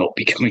grid will not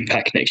be coming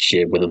back next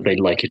year, whether they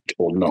like it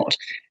or not.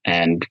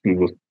 And we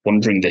were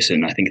wondering this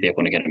in, I think, the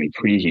F1 Academy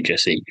preview,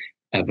 Jesse,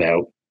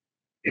 about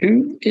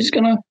who is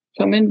going to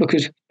come in,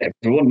 because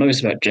everyone knows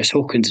about Jess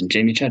Hawkins and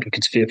Jamie Chadwick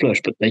and Sophia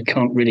Flush, but they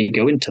can't really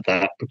go into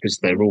that because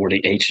they're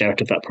already aged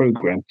out of that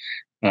program.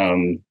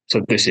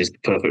 So this is the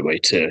perfect way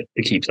to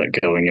keep that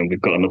going. And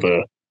we've got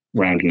another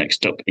round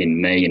next up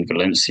in May in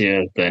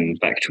Valencia, then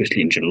back to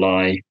Italy in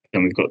July.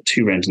 Then we've got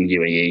 2 rounds in the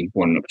UAE,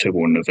 one in October,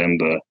 one in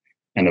November.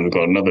 And then we've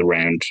got another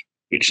round,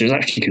 which is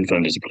actually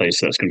confirmed as a place.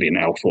 So that's going to be in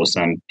Al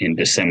Forsan in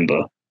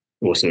December,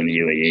 also in the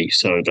UAE.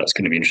 So that's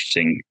going to be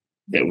interesting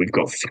that we've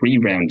got 3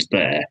 rounds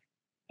there.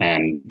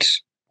 And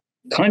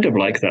kind of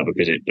like that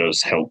because it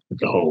does help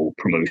the whole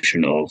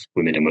promotion of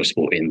women in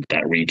motorsport in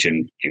that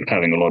region. You're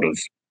having a lot of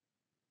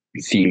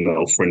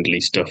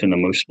female-friendly stuff in the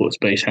motorsport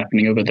space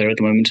happening over there at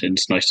the moment. And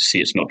it's nice to see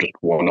it's not just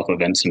one-off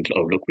events and,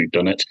 oh, look, we've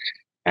done it,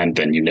 and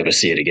then you never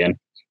see it again.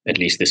 At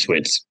least this way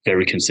it's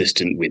very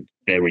consistent with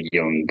very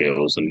young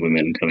girls and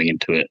women coming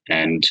into it.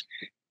 And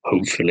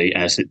hopefully,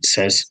 as it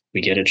says,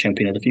 we get a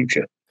champion of the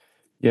future.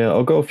 Yeah,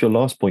 I'll go off your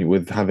last point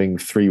with having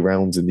 3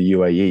 rounds in the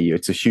UAE.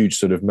 It's a huge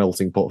sort of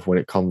melting pot when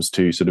it comes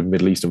to sort of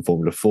Middle Eastern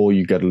Formula 4.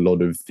 You get a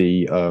lot of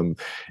the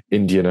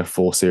Indian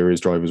F4 series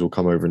drivers will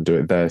come over and do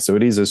it there. So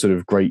it is a sort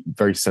of great,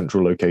 very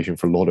central location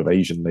for a lot of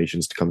Asian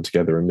nations to come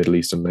together and Middle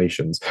Eastern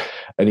nations.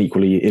 And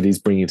equally, it is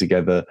bringing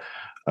together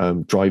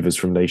drivers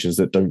from nations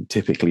that don't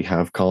typically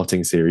have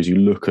karting series. You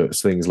look at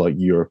things like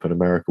Europe and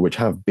America, which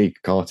have big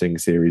karting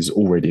series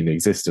already in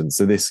existence.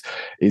 So this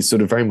is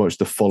sort of very much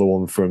the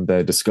follow-on from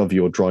their Discover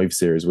Your Drive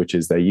series, which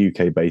is their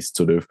UK-based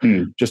sort of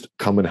just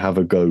come and have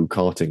a go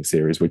karting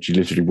series, which you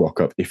literally rock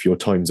up if your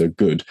times are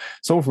good.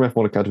 Someone from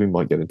F1 Academy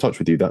might get in touch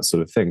with you, that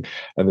sort of thing.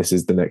 And this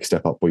is the next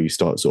step up where you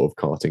start sort of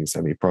karting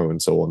semi-pro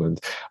and so on. And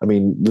I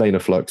mean, Lena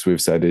Flux,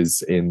 we've said,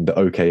 is in the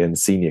OKN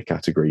senior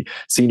category.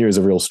 Senior is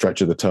a real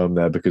stretch of the term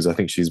there because I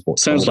think she's what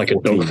sounds like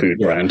 14. A dog food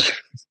brand.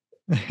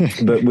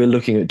 But we're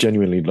looking at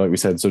genuinely, like we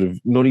said, sort of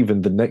not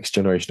even the next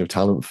generation of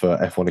talent for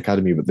F1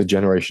 Academy, but the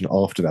generation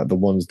after that, the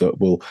ones that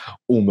will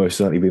almost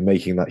certainly be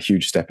making that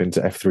huge step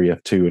into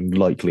F3, F2, and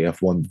likely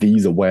F1.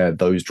 These are where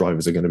those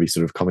drivers are going to be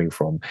sort of coming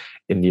from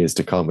in years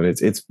to come. And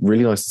it's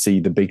really nice to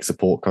see the big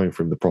support coming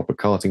from the proper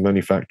karting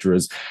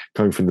manufacturers,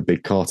 coming from the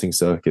big karting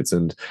circuits,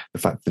 and the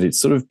fact that it's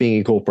sort of being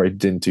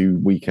incorporated into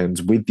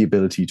weekends with the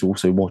ability to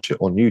also watch it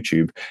on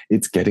YouTube.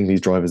 It's getting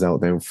these drivers out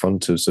there in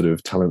front of sort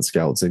of talent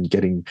scouts and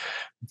getting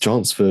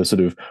chance for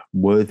sort of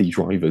worthy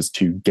drivers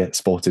to get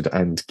spotted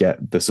and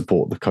get the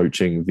support, the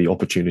coaching, the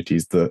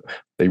opportunities that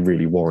they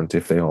really warrant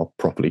if they are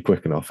properly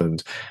quick enough.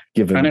 And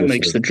given it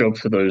makes the job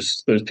for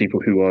those people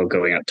who are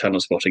going out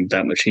talent spotting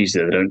that much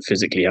easier. They don't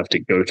physically have to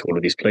go to all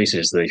of these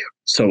places they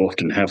so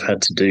often have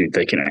had to do.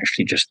 They can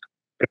actually just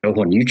go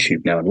on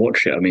YouTube now and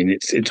watch it. I mean,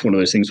 it's one of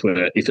those things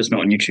where if it's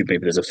not on YouTube,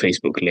 maybe there's a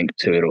Facebook link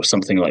to it or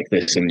something like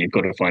this, and you've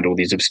got to find all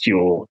these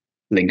obscure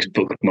links,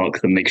 bookmark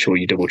them, make sure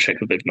you double check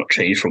that they've not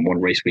changed from one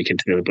race weekend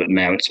to the other. But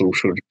now it's all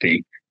sort of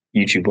be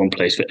YouTube one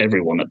place for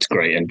everyone. That's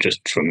great. And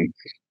just from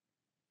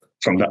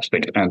that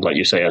perspective, and like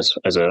you say, as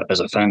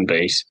a fan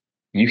base,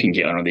 you can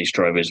get on these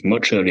drivers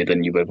much earlier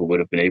than you ever would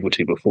have been able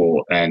to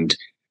before. And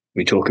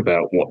we talk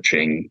about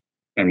watching,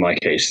 in my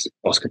case,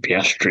 Oscar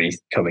Piastri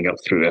coming up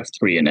through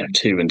F3 and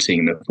F2 and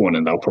seeing him F1,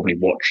 and I'll probably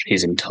watch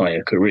his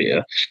entire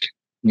career.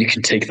 You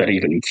can take that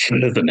even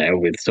further now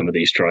with some of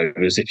these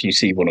drivers. If you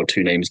see 1 or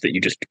 2 names that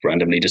you just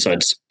randomly decide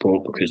to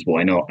support because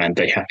why not, and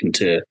they happen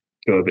to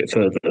go a bit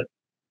further,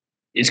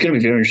 it's going to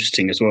be very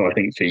interesting as well, I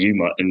think, for you,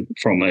 Martin,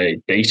 from a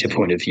data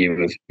point of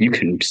view. Of you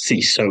can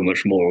see so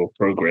much more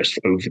progress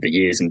over the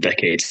years and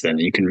decades, then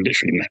you can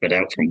literally map it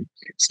out from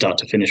start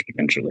to finish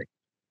potentially.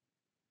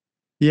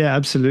 Yeah,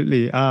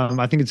 absolutely.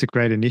 I think it's a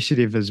great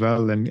initiative as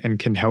well, and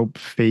can help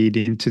feed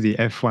into the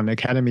F1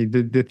 Academy.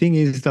 The thing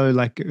is, though,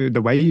 like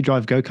the way you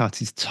drive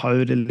go-karts is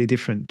totally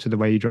different to the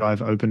way you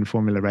drive open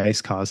Formula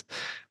race cars.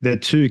 There are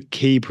two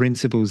key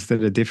principles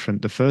that are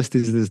different. The first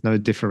is there's no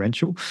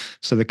differential.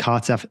 So the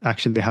karts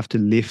actually have to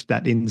lift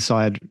that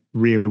inside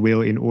rear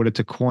wheel in order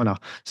to corner.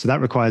 So that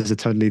requires a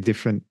totally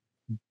different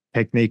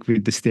technique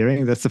with the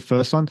steering. That's the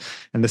first one.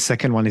 And the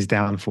second one is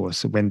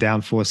downforce. When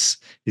downforce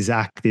is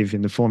active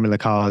in the Formula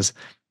cars,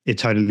 it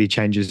totally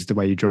changes the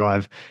way you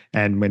drive.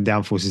 And when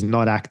downforce is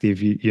not active,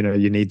 you know,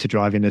 you need to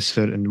drive in a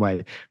certain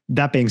way.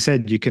 That being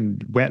said, you can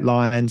wet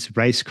lines,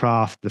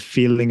 racecraft, the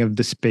feeling of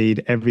the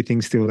speed,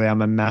 everything's still there.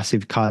 I'm a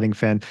massive karting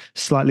fan.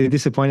 Slightly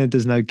disappointed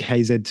there's no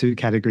KZ2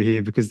 category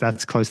here, because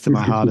that's close to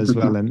my heart as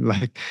well. And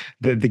like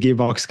the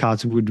gearbox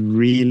karts would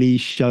really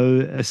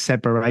show a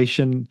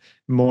separation,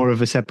 more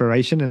of a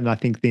separation. And I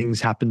think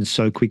things happen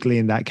so quickly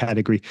in that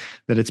category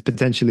that it's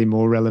potentially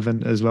more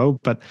relevant as well.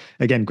 But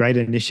again, great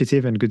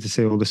initiative, and good to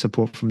see all the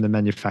support from the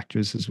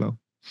manufacturers as well.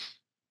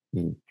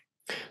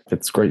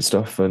 That's great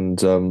stuff. And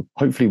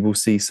hopefully we'll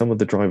see some of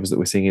the drivers that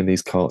we're seeing in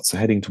these karts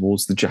heading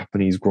towards the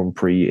Japanese Grand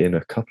Prix in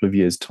a couple of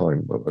years'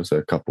 time. Well, there's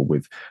a couple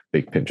with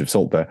big pinch of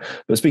salt there.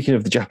 But speaking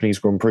of the Japanese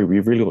Grand Prix, we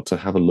really ought to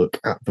have a look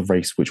at the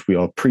race which we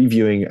are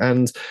previewing.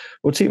 And,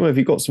 well, Thiemo, have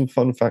you got some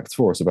fun facts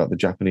for us about the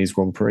Japanese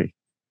Grand Prix?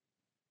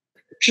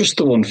 Just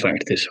the one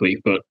fact this week,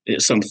 but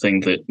it's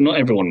something that not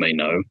everyone may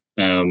know,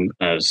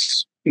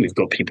 as we've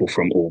got people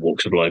from all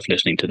walks of life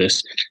listening to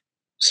this.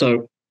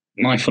 So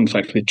my fun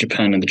fact with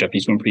Japan and the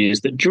Japanese Grand Prix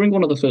is that during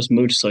one of the first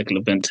motorcycle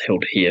events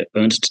held here,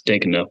 Ernst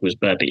Degner was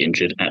badly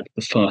injured at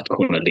the far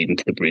corner leading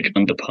to the bridge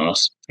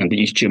underpass, and the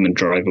East German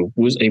driver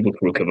was able to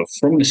recover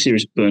from the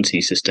serious burns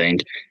he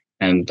sustained,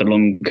 and the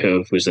long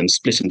curve was then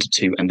split into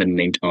two and then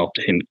named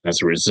after him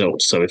as a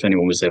result. So if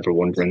anyone was ever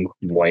wondering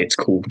why it's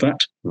called that,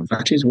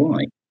 that is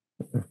why.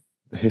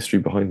 The history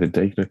behind the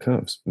Degner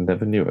curves.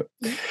 Never knew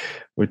it.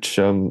 Which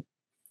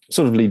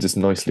sort of leads us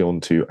nicely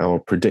on to our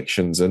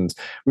predictions. And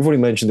we've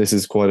already mentioned this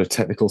is quite a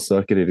technical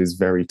circuit. It is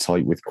very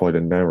tight with quite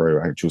a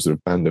narrow actual sort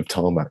of band of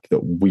tarmac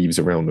that weaves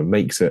around and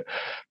makes it.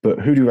 But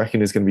who do you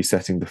reckon is going to be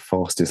setting the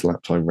fastest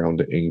lap time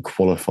round in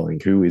qualifying?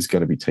 Who is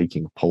going to be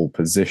taking pole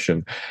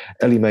position?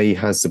 Ellie May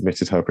has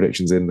submitted her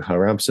predictions in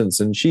her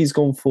absence, and she's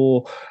gone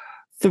for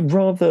the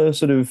rather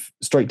sort of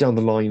straight down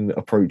the line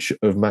approach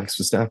of Max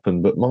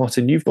Verstappen. But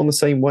Martin, you've gone the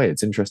same way.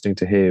 It's interesting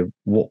to hear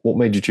what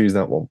made you choose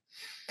that one.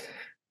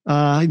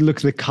 Look,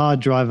 the car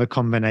driver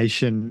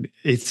combination,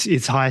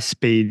 it's high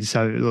speed.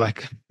 So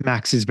like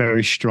Max is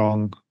very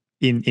strong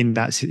in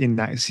that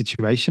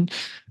situation.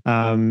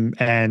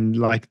 And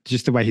like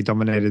just the way he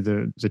dominated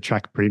the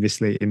track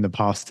previously in the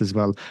past as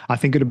well. I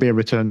think it'll be a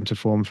return to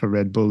form for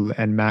Red Bull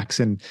and Max.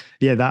 And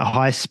yeah, that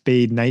high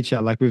speed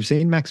nature, like we've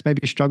seen Max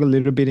maybe struggle a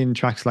little bit in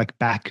tracks like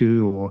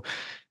Baku or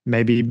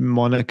maybe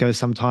Monaco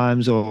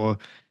sometimes, or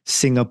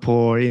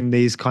Singapore in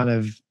these kind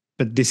of,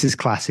 but this is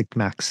classic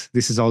Max.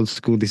 This is old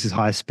school. This is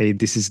high speed.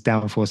 This is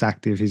downforce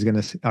active.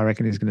 I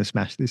reckon he's going to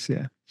smash this.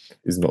 Yeah.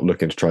 He's not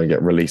looking to try and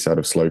get release out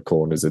of slow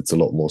corners. It's a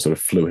lot more sort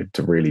of fluid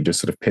to really just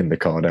sort of pin the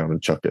car down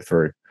and chuck it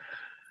through.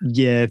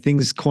 Yeah,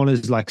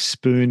 corners like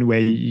Spoon, where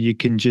you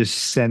can just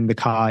send the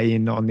car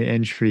in on the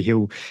entry.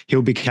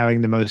 He'll be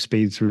carrying the most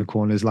speed through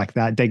corners like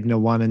that. Degner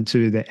 1 and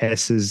 2, the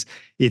S's,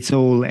 it's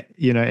all,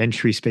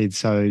 entry speed.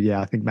 So yeah,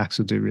 I think Max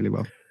will do really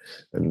well.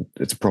 And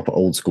it's a proper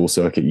old school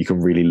circuit. You can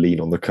really lean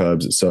on the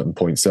curbs at certain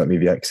points. Certainly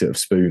the exit of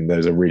Spoon,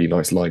 there's a really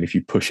nice line if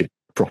you push it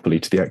properly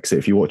to the exit.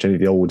 If you watch any of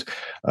the old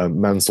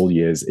Mansell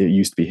years, it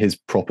used to be his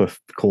proper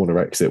corner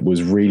exit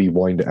was really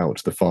wind it out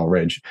to the far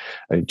edge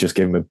and just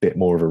give him a bit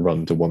more of a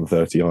run to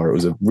 130R. It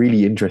was a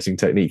really interesting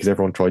technique because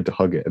everyone tried to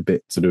hug it a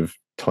bit sort of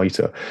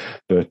tighter.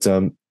 But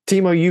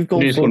Thiemo, you've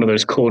gone. It's one of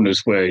those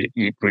corners where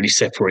it really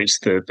separates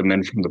the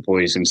men from the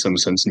boys in some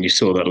sense, and you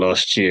saw that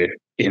last year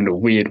in a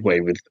weird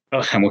way with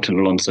Hamilton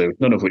and Alonso,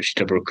 none of which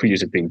ever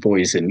accused of being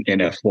boys in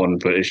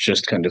F1, but it's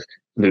just kind of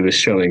Lewis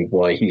showing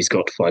why he's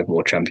got 5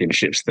 more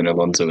championships than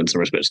Alonso in some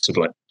respects, of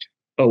like,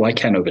 oh, I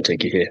can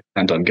overtake you here,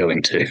 and I'm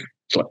going to.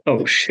 It's like,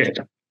 oh, shit.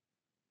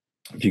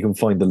 If you can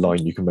find the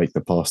line, you can make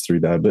the pass through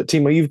there. But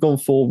Thiemo, you've gone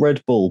for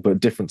Red Bull, but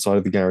different side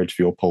of the garage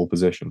for your pole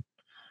position.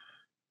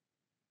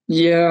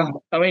 Yeah,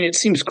 I mean, it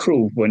seems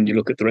cruel when you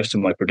look at the rest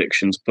of my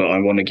predictions, but I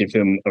want to give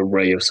him a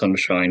ray of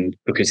sunshine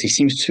because he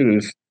seems to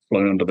have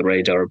flown under the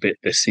radar a bit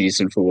this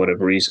season for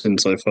whatever reason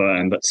so far,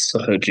 and that's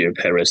Sergio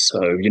Perez.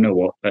 So you know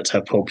what? Let's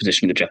have pole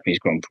position in the Japanese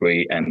Grand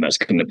Prix, and that's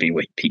going to be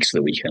where he peaks for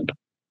the weekend.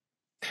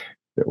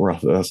 Bit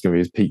rough. That's going to be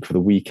his peak for the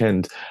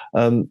weekend.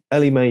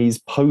 Ellie May's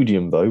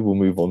podium, though, we'll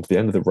move on to the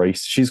end of the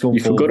race. She's gone.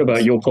 You forgot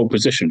about your pole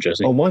position,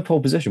 Jesse. Oh, my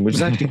pole position, which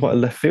is actually quite a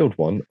left field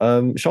one.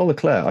 Charles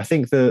Leclerc. I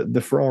think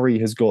the Ferrari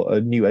has got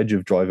a new edge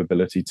of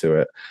drivability to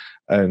it.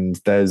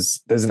 And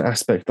there's an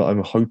aspect that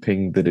I'm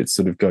hoping that it's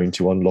sort of going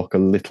to unlock a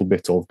little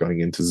bit of going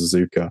into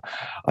Suzuka.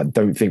 I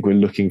don't think we're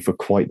looking for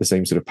quite the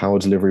same sort of power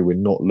delivery. We're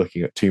not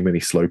looking at too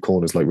many slow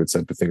corners like we'd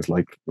said for things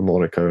like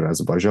Monaco and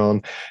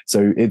Azerbaijan.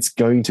 So it's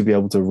going to be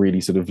able to really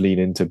sort of lean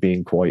into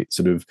being quite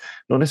sort of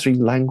not necessarily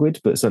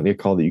languid, but certainly a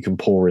car that you can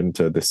pour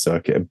into this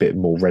circuit a bit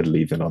more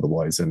readily than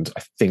otherwise. And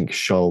I think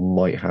Charles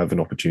might have an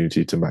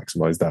opportunity to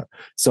maximise that.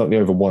 Certainly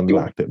over one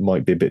lap, it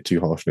might be a bit too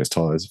harsh on its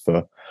tyres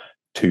for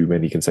too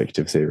many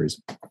consecutive series.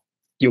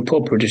 Your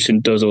pole prediction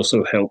does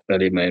also help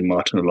Ellie May and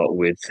Martin a lot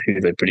with who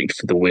they predict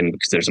for the win,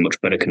 because there's a much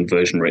better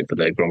conversion rate for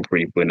their Grand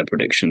Prix winner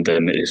prediction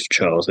than it is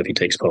Charles if he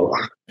takes pole.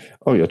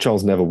 Oh yeah,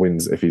 Charles never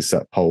wins if he's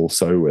set pole.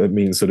 So it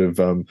means sort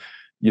of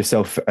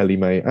yourself, Ellie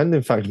May, and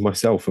in fact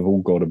myself have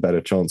all got a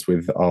better chance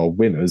with our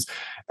winners.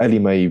 Ellie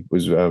May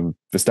was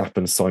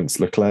Verstappen,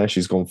 Sainz, Leclerc.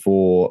 She's gone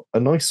for a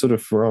nice sort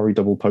of Ferrari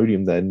double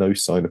podium there, no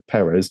sign of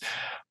Perez.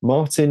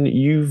 Martin,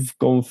 you've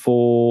gone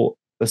for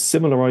a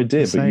similar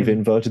idea, but you've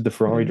inverted the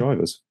Ferrari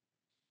drivers.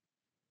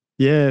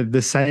 Yeah,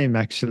 the same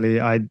actually.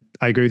 I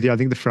agree with you. I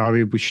think the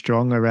Ferrari will be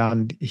strong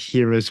around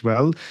here as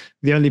well.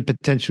 The only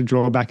potential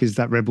drawback is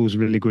that Red Bull's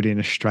really good in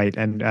a straight,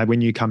 and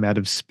when you come out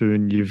of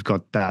Spoon, you've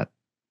got that,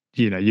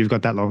 you've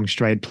got that long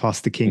straight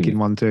plus the kink in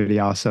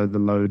 130R, so the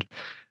load.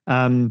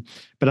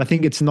 But I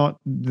think it's not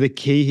the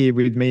key here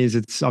with me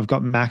is I've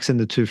got Max and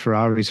the two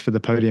Ferraris for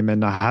the podium,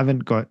 and I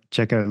haven't got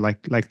Checo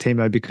like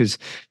Thiemo, because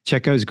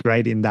Checo's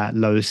great in that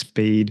low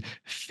speed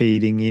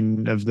feeding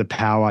in of the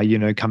power,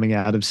 coming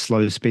out of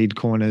slow speed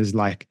corners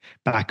like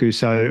Baku.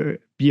 So,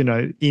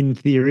 in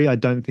theory, I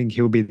don't think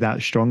he'll be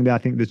that strong there. I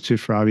think the two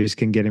Ferraris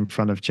can get in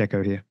front of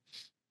Checo here.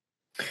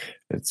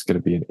 It's going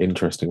to be an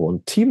interesting one.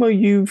 Thiemo,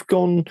 you've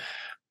gone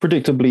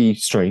predictably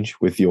strange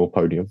with your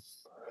podium.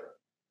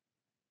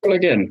 Well,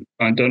 again,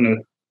 I don't know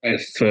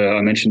if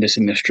I mentioned this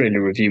in the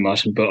Australia review,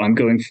 Martin, but I'm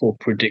going for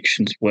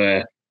predictions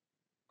where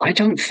I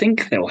don't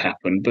think they'll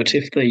happen, but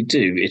if they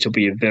do, it'll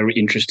be a very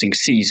interesting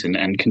season.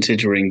 And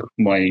considering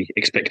my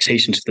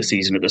expectations for the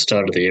season at the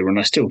start of the year, and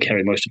I still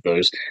carry most of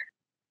those,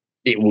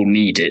 it will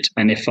need it.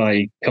 And if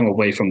I come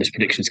away from this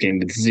predictions game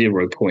with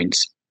 0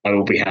 points, I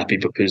will be happy,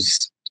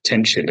 because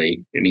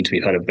potentially it means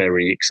we've had a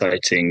very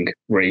exciting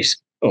race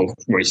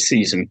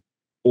season,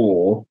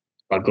 or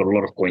I've got a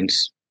lot of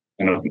points.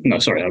 I've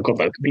got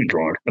that completely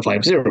wrong. If I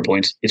have 0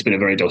 points, it's been a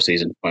very dull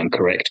season. I'm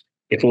correct.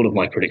 If all of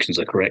my predictions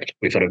are correct,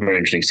 we've had a very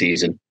interesting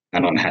season,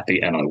 and I'm happy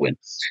and I win.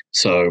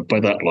 So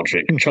by that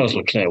logic, Charles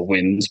Leclerc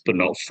wins, but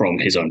not from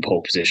his own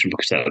pole position,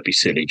 because that would be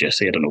silly,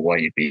 Jesse. I don't know why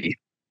you'd be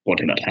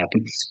wanting that to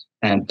happen.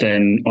 And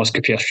then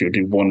Oscar Piastri will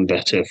do one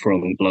better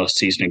from last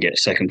season and get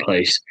second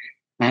place.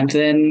 And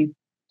then,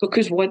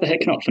 because why the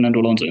heck not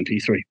Fernando Alonso in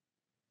P3?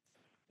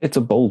 It's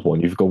a bold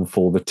one. You've gone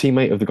for the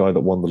teammate of the guy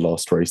that won the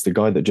last race, the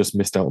guy that just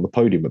missed out on the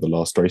podium at the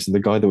last race, and the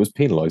guy that was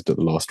penalised at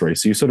the last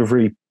race. So you sort of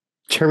really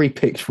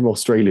cherry-picked from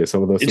Australia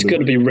some of those it's going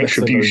to be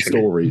retribution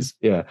stories.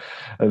 Yeah.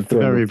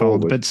 Very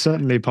bold, but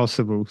certainly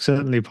possible.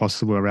 Certainly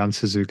possible around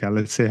Suzuka.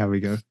 Let's see how we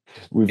go.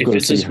 If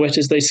it's as wet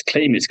as they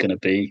claim it's going to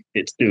be,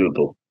 it's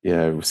doable.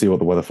 Yeah, we'll see what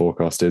the weather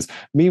forecast is.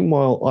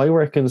 Meanwhile, I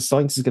reckon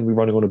Sainz is going to be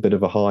running on a bit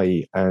of a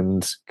high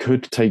and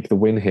could take the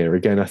win here.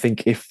 Again, I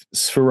think if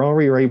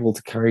Ferrari are able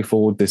to carry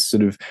forward this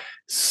sort of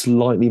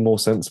slightly more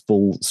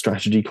sensible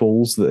strategy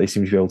calls that they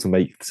seem to be able to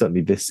make,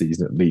 certainly this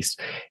season at least,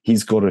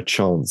 he's got a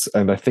chance.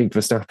 And I think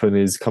Verstappen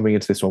is coming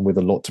into this one with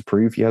a lot to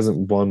prove. He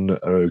hasn't won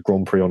a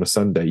Grand Prix on a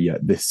Sunday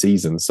yet this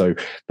season. So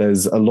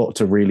there's a lot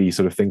to really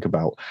sort of think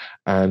about.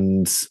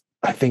 And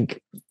I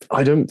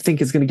don't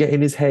think it's going to get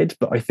in his head,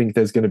 but I think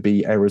there's going to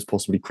be errors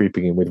possibly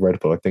creeping in with Red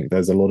Bull. I think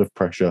there's a lot of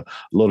pressure,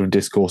 a lot of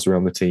discourse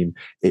around the team.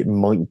 It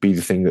might be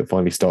the thing that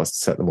finally starts to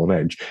set them on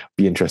edge.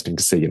 Be interesting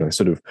to see. And I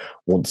sort of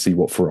want to see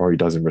what Ferrari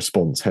does in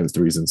response. Hence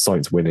the reason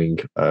Sainz winning,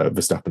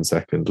 Verstappen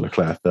second,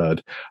 Leclerc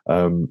third.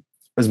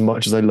 As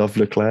much as I love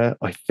Leclerc,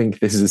 I think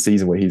this is a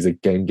season where he's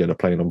again going to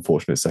play an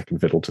unfortunate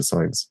second fiddle to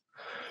Sainz.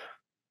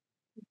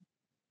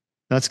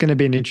 That's going to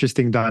be an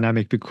interesting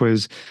dynamic,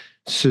 because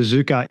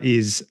Suzuka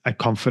is a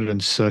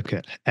confidence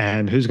circuit,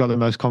 and who's got the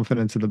most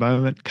confidence at the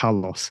moment?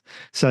 Carlos.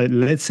 So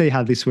let's see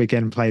how this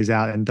weekend plays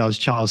out. And does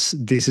Charles,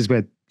 this is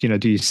where,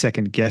 do you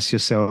second guess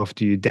yourself?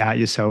 Do you doubt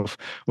yourself?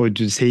 Or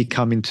does he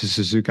come into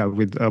Suzuka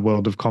with a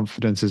world of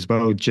confidence as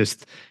well?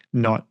 Just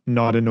not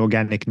an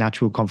organic,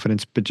 natural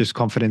confidence, but just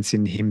confidence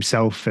in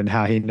himself and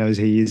how he knows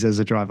he is as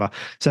a driver.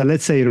 So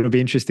let's see, it'll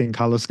be interesting.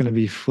 Carlos is going to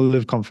be full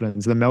of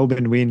confidence. The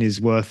Melbourne win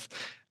is worth,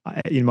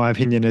 in my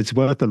opinion, it's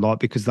worth a lot,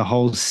 because the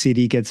whole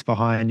city gets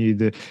behind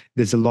you.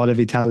 There's a lot of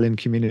Italian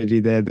community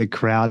there, the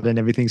crowd and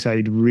everything. So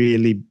it's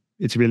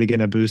really going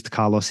to boost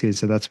Carlos here.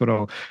 So that's what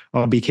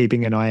I'll be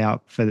keeping an eye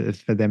out for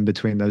them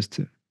between those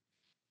two.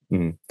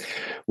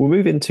 We'll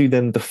move into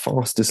then the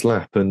fastest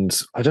lap, and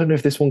I don't know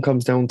if this one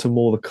comes down to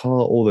more the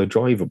car or the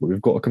driver, but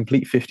we've got a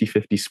complete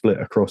 50-50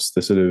 split across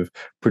the sort of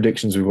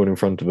predictions we've got in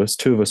front of us.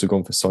 2 of us have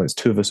gone for Sainz,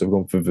 2 of us have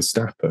gone for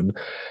Verstappen.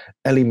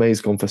 Ellie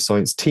May's gone for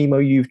Sainz.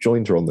 Thiemo, you've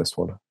joined her on this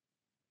one.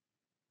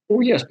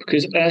 Well, yes,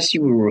 because as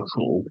you will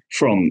recall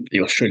from the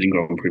Australian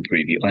Grand Prix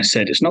preview, I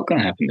said it's not going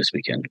to happen this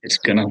weekend. It's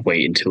going to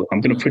wait until I'm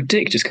going to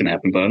predict it's going to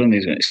happen, but I don't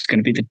think it's going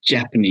to be the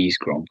Japanese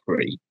Grand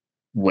Prix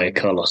where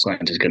Carlos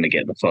Sainz is going to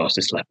get the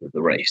fastest lap of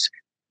the race.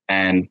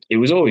 And it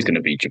was always going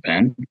to be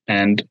Japan.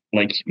 And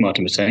like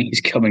Martin was saying,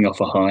 he's coming off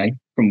a high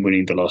from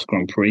winning the last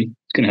Grand Prix.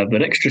 He's going to have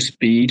that extra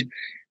speed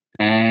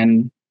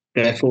and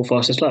therefore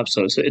fastest lap.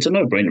 So it's a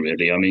no-brainer,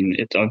 really. I mean,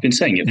 I've been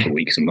saying it for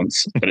weeks and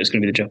months, but it's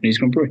going to be the Japanese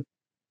Grand Prix.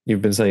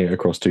 You've been saying it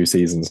across 2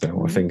 seasons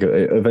now. I think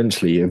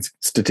eventually,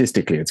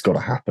 statistically, it's got to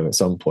happen at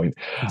some point.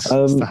 It's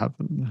to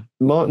happen.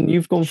 Martin,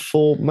 you've gone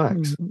for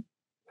Max.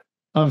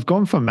 I've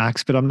gone for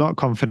Max, but I'm not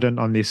confident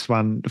on this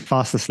one.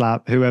 Fastest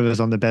lap, whoever's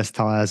on the best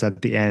tyres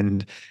at the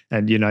end.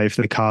 And, if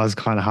the car's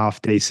kind of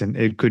half decent,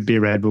 it could be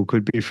Red Bull,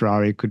 could be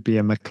Ferrari, could be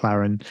a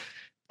McLaren.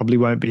 Probably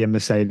won't be a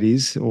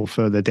Mercedes or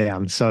further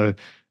down. So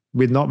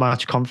with not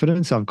much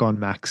confidence, I've gone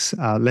Max.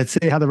 Let's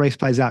see how the race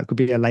plays out. It could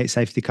be a late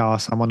safety car,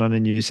 someone on a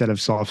new set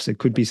of softs. It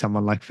could be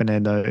someone like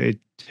Fernando.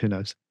 Who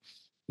knows?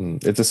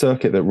 It's a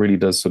circuit that really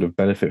does sort of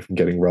benefit from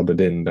getting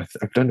rubbered in. I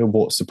don't know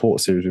what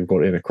support series we've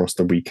got in across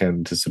the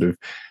weekend to sort of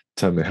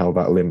determine how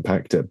that'll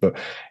impact it. But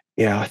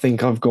yeah, I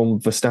think I've gone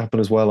Verstappen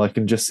as well. I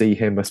can just see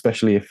him,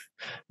 especially if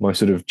my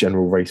sort of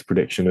general race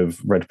prediction of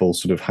Red Bull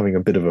sort of having a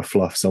bit of a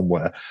fluff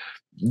somewhere.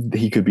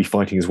 He could be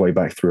fighting his way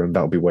back through, and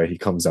that'll be where he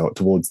comes out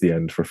towards the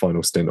end for a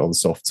final stint on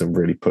softs and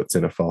really puts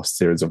in a fast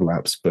series of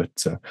laps. But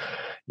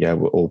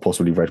or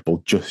possibly Red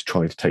Bull just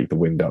trying to take the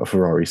wind out of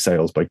Ferrari's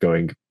sails by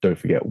going, don't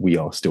forget, we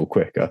are still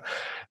quicker.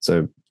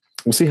 So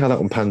we'll see how that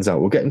one pans out.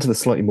 We'll get into the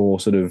slightly more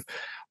sort of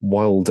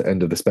wild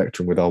end of the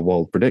spectrum with our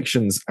wild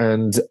predictions,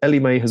 and Ellie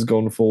May has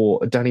gone for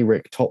a Danny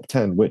Ric top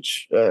 10,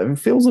 which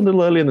feels a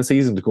little early in the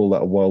season to call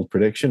that a wild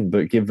prediction,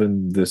 but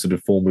given the sort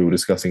of form we were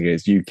discussing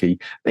against Yuki,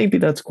 maybe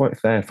that's quite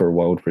fair for a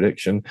wild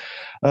prediction.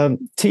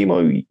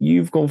 Thiemo,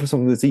 you've gone for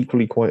something that's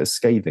equally quite as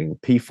scathing,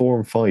 P4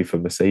 and 5 for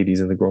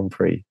Mercedes in the Grand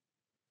Prix.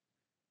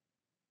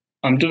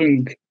 I'm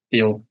doing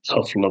the old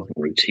tough love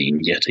routine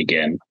yet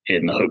again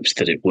in the hopes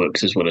that it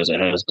works as well as it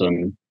has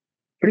done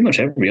pretty much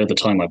every other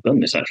time I've done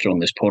this, actually, on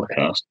this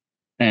podcast.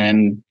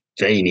 And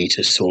they need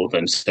to sort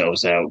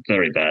themselves out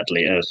very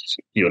badly. As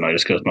you and I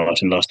discussed,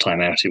 Martin, last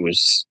time out, it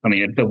was,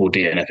 a double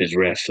DNF is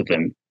rare for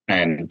them,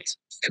 and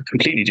for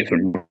completely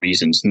different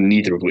reasons,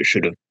 neither of which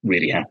should have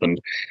really happened.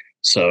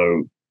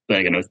 So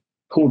they're going to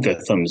pull their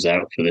thumbs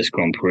out for this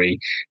Grand Prix.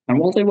 And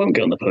while they won't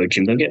get on the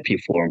podium, they'll get P4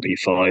 and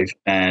P5,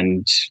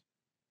 and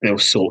they'll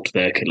sort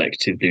their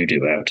collective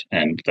doo-doo out.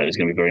 And that is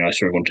going to be very nice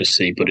for everyone to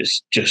see, but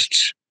it's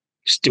just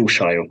still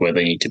shy of where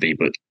they need to be,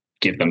 but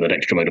give them that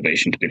extra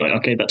motivation to be like,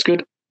 okay, that's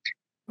good.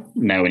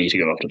 Now we need to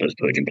go after those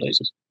podium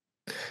places.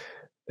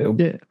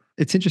 Yeah,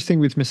 it's interesting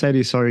with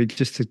Mercedes. Sorry,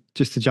 just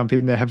to jump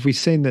in there. Have we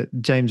seen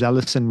that James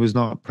Allison was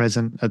not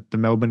present at the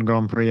Melbourne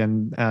Grand Prix,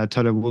 and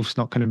Toto Wolff's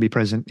not going to be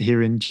present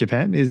here in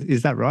Japan?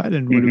 Is that right?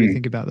 And what do we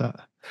think about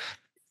that?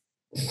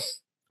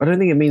 I don't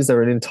think it means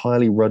they're an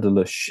entirely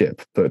rudderless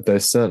ship, but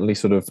there's certainly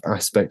sort of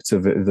aspects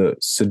of it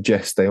that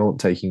suggest they aren't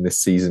taking this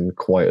season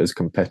quite as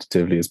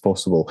competitively as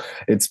possible.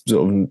 It's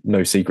sort of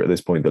no secret at this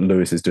point that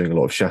Lewis is doing a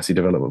lot of chassis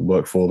development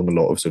work for them, a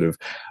lot of sort of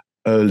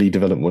early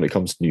development when it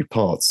comes to new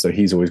parts. So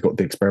he's always got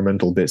the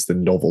experimental bits, the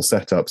novel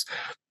setups.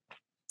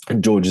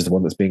 And George is the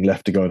one that's being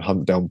left to go and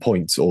hunt down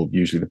points, or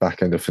usually the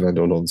back end of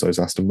Fernando Alonso's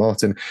Aston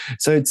Martin.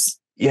 So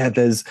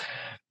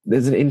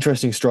there's an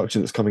interesting structure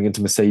that's coming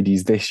into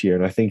Mercedes this year,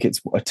 and I think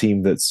it's a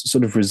team that's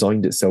sort of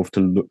resigned itself to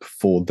look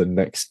for the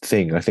next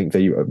thing. I think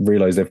they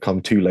realise they've come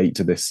too late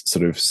to this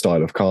sort of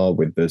style of car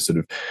with the sort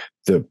of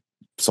the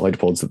side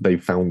pods that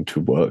they've found to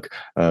work,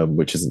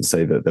 which isn't to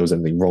say that there was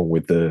anything wrong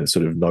with the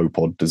sort of no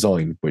pod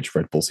design, which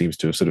Red Bull seems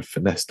to have sort of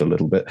finessed a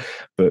little bit.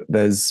 But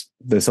there's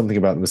something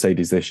about the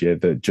Mercedes this year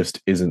that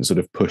just isn't sort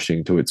of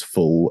pushing to its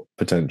full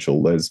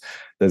potential. There's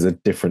a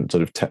different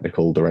sort of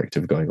technical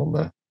directive going on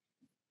there.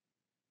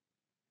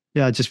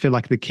 Yeah, I just feel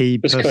like the key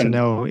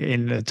personnel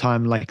in a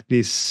time like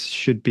this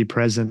should be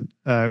present.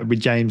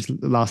 With James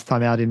last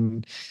time out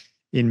in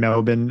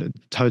Melbourne,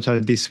 Toto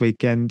this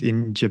weekend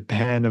in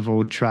Japan of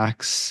all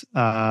tracks.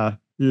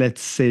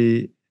 Let's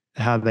see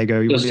how they go.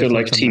 It does feel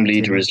like team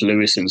leader is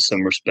Lewis in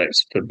some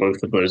respects for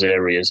both of those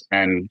areas,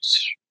 and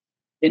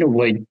in a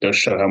way does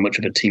show how much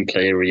of a team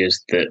player he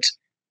is, that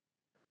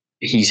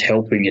he's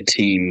helping a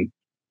team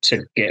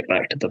to get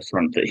back to the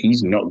front, that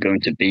he's not going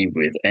to be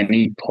with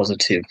any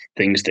positive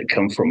things that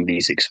come from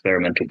these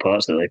experimental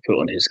parts that they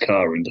put on his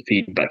car and the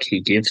feedback he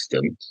gives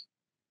them.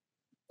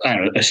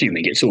 And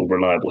assuming it's all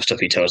reliable stuff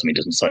he tells me,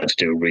 doesn't decide to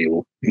do a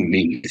real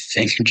mean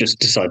thing, just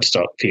decide to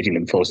start feeding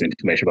them false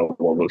information about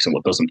what works and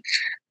what doesn't.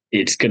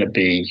 It's going to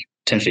be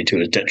potentially to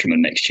his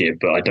detriment next year,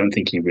 but I don't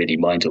think he really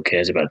minds or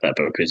cares about that,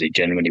 because he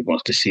genuinely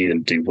wants to see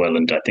them do well.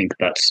 And I think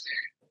that's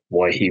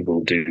why he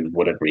will do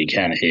whatever he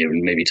can here,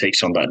 and maybe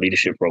takes on that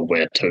leadership role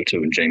where Toto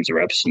and James are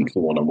absent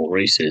for one or more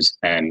races,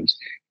 and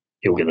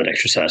he'll get that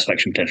extra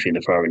satisfaction potentially in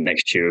the Ferrari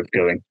next year of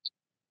going,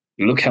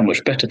 look how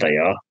much better they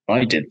are.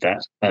 I did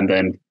that, and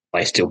then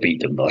I still beat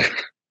them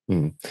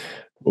though.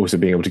 also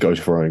being able to go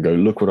to Ferrari and go,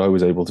 look what I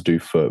was able to do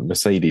for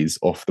Mercedes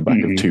off the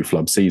back of 2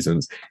 flub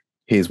seasons.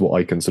 Here's what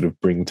I can sort of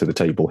bring to the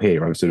table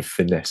here. I've sort of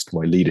finessed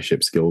my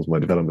leadership skills, my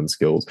development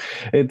skills.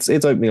 It's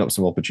opening up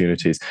some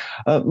opportunities.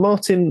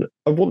 Martin,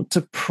 I want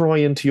to pry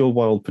into your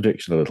wild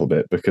prediction a little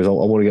bit because I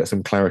want to get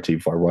some clarity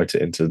before I write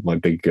it into my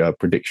big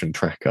prediction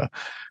tracker.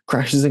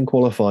 Crashes in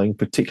qualifying,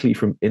 particularly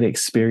from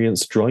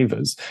inexperienced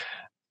drivers.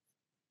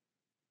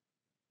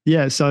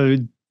 Yeah, so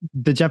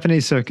the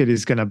Japanese circuit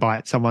is going to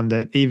bite. Someone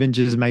that even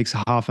just makes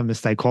half a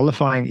mistake.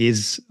 Qualifying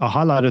is a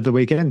highlight of the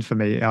weekend for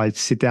me. I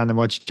sit down and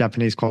watch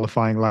Japanese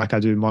qualifying like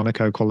I do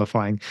Monaco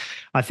qualifying.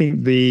 I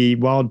think the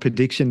wild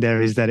prediction there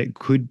is that it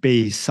could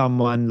be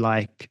someone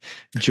like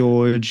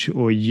George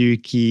or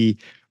Yuki,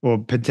 or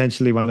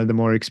potentially one of the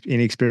more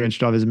inexperienced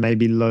drivers,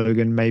 maybe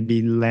Logan,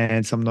 maybe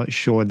Lance. I'm not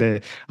sure.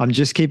 I'm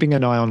just keeping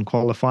an eye on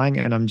qualifying,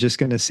 and I'm just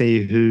going to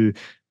see who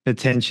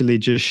potentially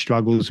just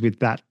struggles with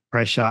that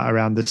pressure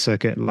around the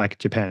circuit like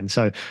Japan.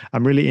 So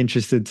I'm really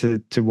interested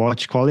to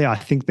watch quali. I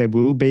think there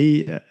will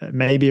be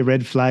maybe a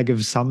red flag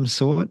of some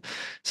sort.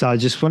 So I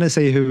just want to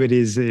see who it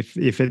is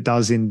if it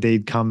does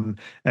indeed come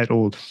at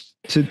all.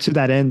 To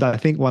that end, I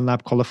think one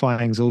lap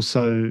qualifyings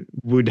also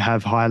would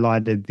have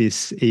highlighted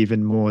this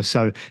even more.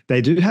 So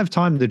they do have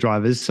time, the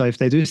drivers. So if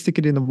they do stick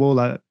it in the wall,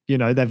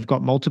 they've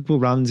got multiple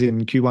runs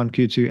in Q1,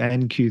 Q2,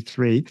 and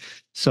Q3.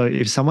 So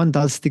if someone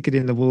does stick it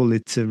in the wall,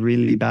 it's a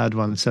really bad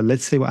one. So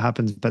let's see what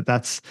happens. But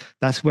that's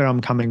where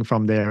I'm coming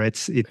from there.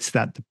 It's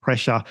that the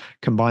pressure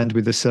combined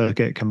with the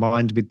circuit,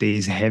 combined with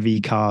these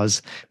heavy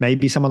cars,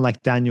 maybe someone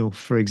like Daniel,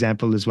 for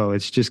example, as well.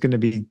 It's just going to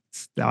be,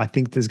 I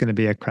think there's going to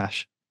be a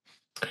crash.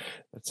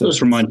 It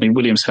does remind me,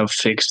 Williams have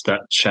fixed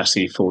that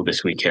chassis for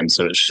this weekend,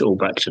 so it's all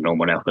back to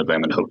normal now for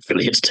them, and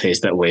hopefully it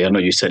stays that way. I know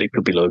you said it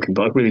could be Logan,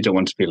 but I really don't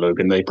want it to be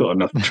Logan. They've got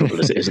enough trouble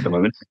as it is at the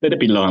moment. Let it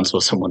be Lance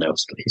or someone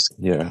else, please.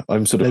 Yeah,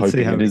 I'm sort of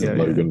hoping it isn't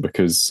Logan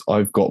because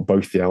I've got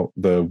both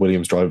the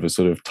Williams drivers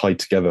sort of tied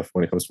together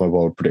when it comes to my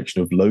wild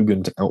prediction of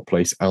Logan to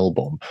outplace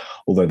Albon,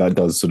 although that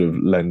does sort of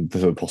lend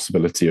the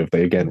possibility of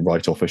they again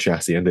write off a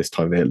chassis, and this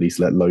time they at least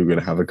let Logan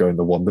have a go in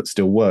the one that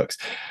still works.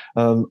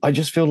 I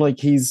just feel like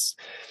he's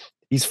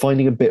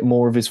finding a bit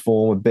more of his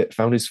form,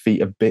 found his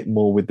feet a bit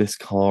more with this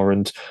car,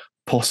 and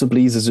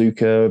possibly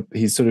Suzuka.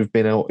 He's sort of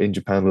been out in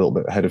Japan a little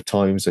bit ahead of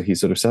time, so he's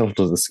sort of settled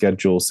to the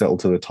schedule,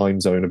 settled to the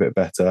time zone a bit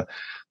better.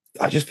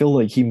 I just feel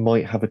like he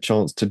might have a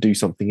chance to do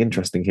something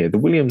interesting here. The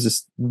Williams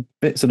is a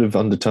bit sort of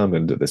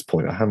undetermined at this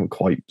point. I haven't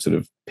quite sort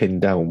of pinned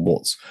down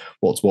what's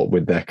what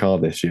with their car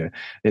this year.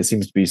 It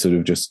seems to be sort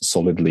of just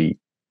solidly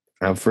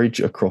average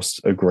across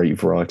a great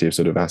variety of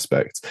sort of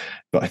aspects.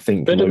 But I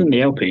think better than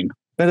the Alpine.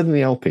 Better than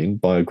the Alpine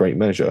by a great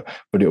measure,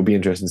 but it'll be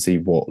interesting to see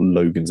what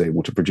Logan's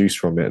able to produce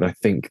from it. And I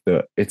think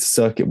that it's a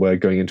circuit where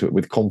going into it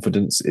with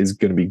confidence is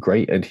going to be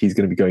great, and he's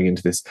going to be going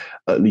into this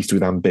at least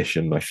with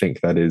ambition. I think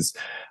that is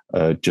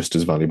just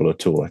as valuable a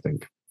tool, I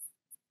think.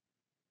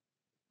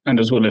 And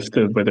as well, if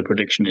the weather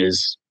prediction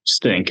is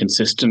staying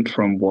consistent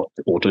from what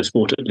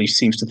Autosport at least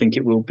seems to think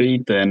it will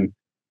be, then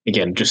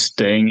again, just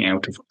staying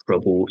out of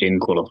trouble in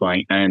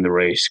qualifying and in the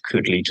race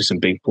could lead to some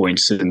big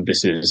points. And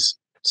this is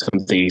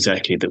something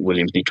exactly that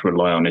Williams need to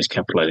rely on, is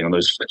capitalizing on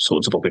those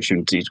sorts of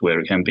opportunities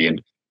where it can be.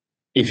 And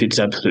if it's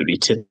absolutely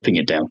tipping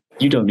it down,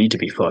 you don't need to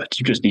be fast.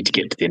 You just need to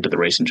get to the end of the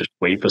race and just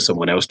wait for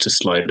someone else to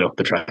slide off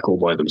the track all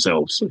by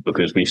themselves,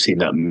 because we've seen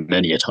that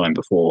many a time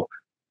before.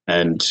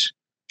 And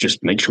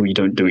just make sure you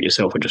don't do it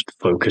yourself and just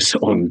focus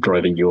on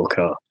driving your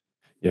car.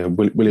 Yeah,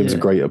 Williams are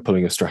great at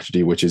pulling a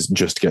strategy which is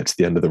just to get to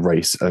the end of the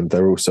race, and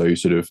they're also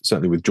sort of,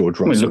 certainly with George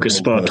Russell. Look at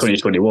Spa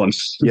 2021.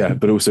 Yeah,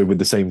 but also with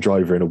the same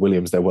driver in a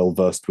Williams, they're well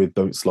versed with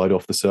don't slide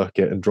off the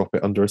circuit and drop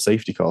it under a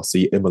safety car.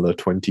 See Imola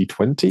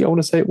 2020, I want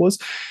to say it was.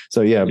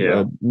 So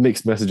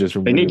mixed messages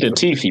from. They need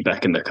Latifi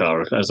back in the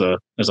car as a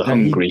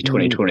hungry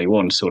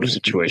 2021 sort of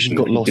situation. He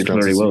got lost around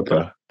very well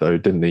there, though,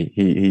 didn't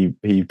he?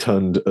 He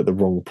turned at the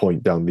wrong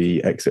point down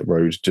the exit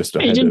road just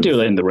ahead. He didn't do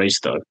that in the race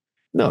though.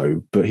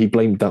 No, but he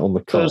blamed that on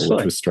the car,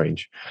 which was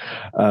strange.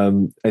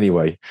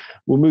 Anyway,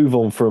 we'll move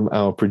on from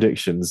our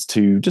predictions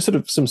to just sort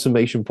of some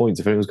summation points.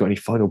 If anyone's got any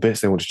final bits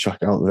they want to chuck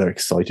out that they're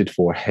excited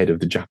for ahead of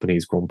the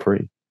Japanese Grand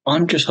Prix.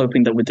 I'm just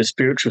hoping that with the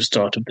spiritual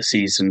start of the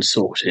season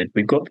sorted,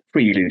 we've got the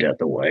prelude out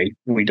the way.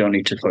 We don't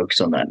need to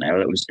focus on that now.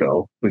 That was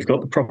dull. We've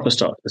got the proper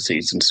start of the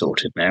season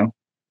sorted now.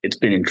 It's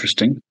been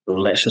interesting.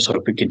 Let's just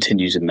hope it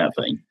continues in that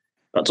vein.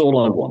 That's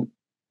all I want.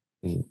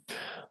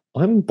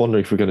 I'm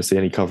wondering if we're going to see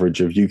any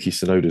coverage of Yuki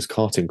Tsunoda's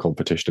karting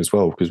competition as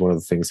well, because one of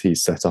the things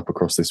he's set up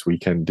across this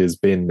weekend has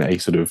been a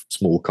sort of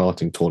small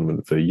karting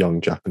tournament for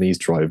young Japanese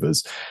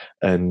drivers.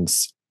 And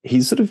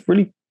he's sort of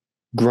really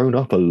grown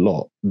up a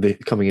lot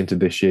coming into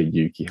this year,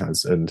 Yuki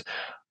has. And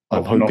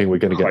I'm hoping we're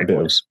going to get a bit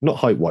of, not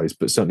height-wise,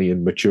 but certainly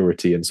in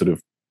maturity and sort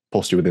of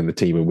posture within the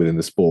team and within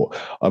the sport.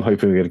 I'm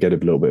hoping we're going to get a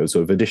little bit of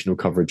sort of additional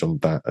coverage on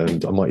that,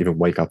 and I might even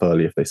wake up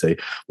early if they say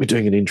we're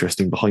doing an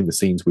interesting behind the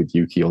scenes with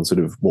Yuki on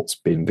sort of what's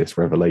been this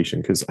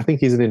revelation, because I think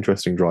he's an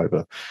interesting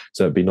driver,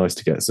 so it'd be nice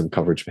to get some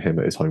coverage for him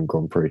at his home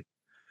Grand Prix.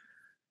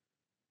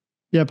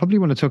 Yeah, I probably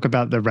want to talk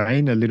about the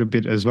rain a little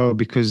bit as well,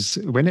 because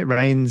when it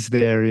rains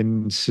there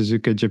in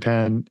Suzuka,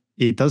 Japan,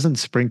 it doesn't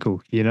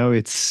sprinkle,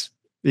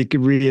 it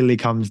really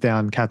comes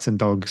down cats and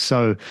dogs.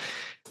 So,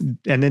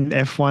 and then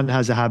F1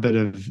 has a habit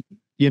of,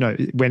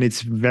 when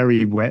it's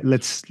very wet,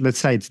 let's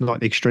say it's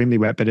not extremely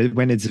wet, but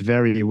when it's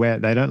very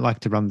wet, they don't like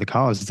to run the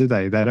cars, do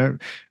they?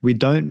 We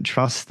don't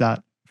trust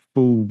that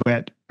full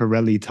wet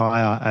Pirelli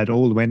tire at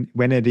all.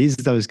 When it is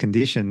those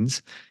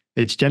conditions,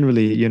 it's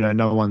generally,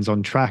 no one's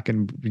on track,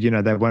 and,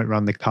 they won't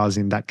run the cars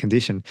in that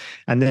condition.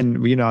 And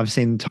then, I've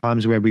seen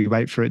times where we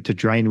wait for it to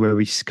drain, where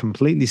we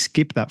completely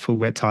skip that full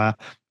wet tire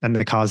and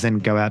the cars then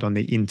go out on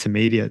the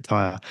intermediate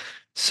tire.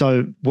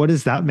 So what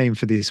does that mean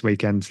for this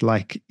weekend?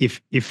 Like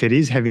if it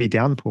is heavy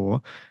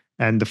downpour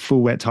and the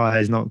full wet tire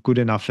is not good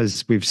enough,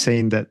 as we've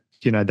seen that,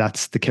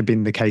 that's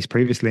been the case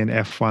previously, and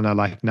F1 are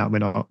like, no,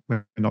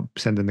 we're not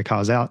sending the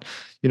cars out.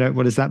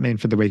 What does that mean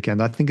for the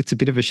weekend? I think it's a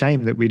bit of a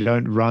shame that we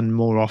don't run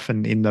more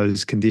often in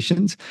those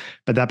conditions.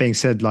 But that being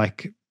said,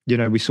 like,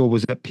 we saw,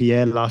 was it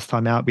Pierre last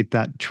time out with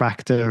that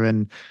tractor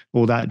and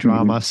all that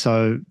drama. Mm-hmm.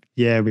 So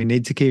yeah, we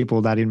need to keep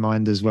all that in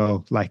mind as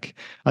well. Like,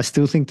 I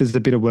still think there's a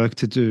bit of work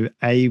to do,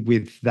 A,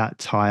 with that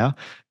tire,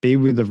 B,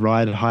 with the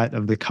ride height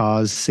of the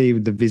cars, C,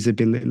 with the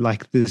visibility.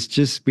 Like,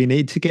 we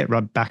need to get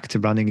right back to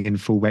running in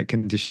full wet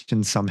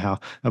conditions somehow.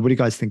 What do you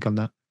guys think on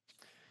that?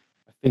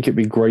 I think it'd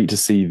be great to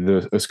see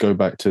us go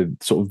back to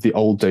sort of the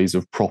old days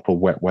of proper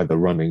wet weather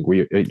running.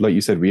 We, like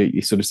you said,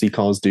 we sort of see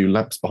cars do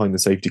laps behind the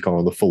safety car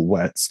on the full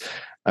wets,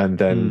 and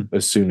then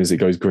as soon as it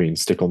goes green,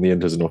 stick on the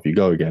enters and off you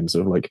go again.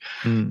 So like,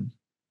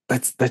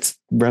 let's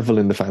revel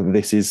in the fact that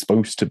this is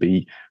supposed to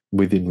be,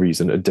 within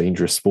reason, a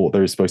dangerous sport.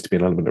 There is supposed to be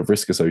an element of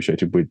risk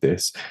associated with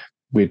this.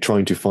 We're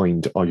trying to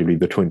find arguably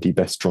the 20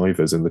 best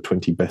drivers and the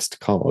 20 best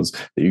cars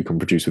that you can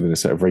produce within a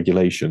set of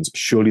regulations.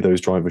 Surely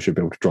those drivers should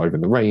be able to drive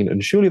in the rain,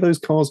 and surely those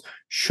cars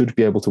should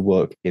be able to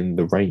work in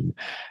the rain.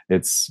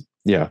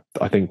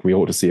 I think we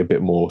ought to see a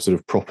bit more sort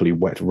of properly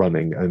wet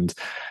running. And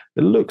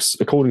it looks,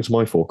 according to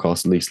my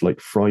forecast, at least,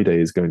 like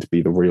Friday is going to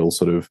be the real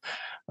sort of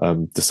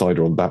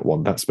decider on that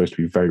one. That's supposed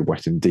to be very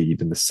wet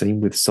indeed. And the same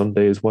with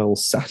Sunday as well.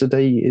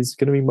 Saturday is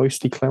going to be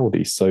mostly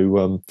cloudy.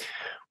 So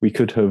we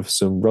could have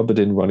some rubbered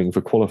in running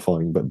for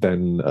qualifying, but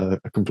then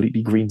a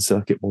completely green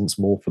circuit once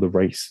more for the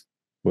race.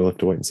 We'll have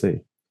to wait and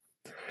see.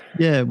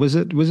 Yeah. Was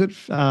it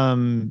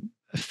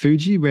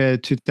Fuji where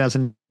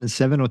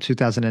 2007 or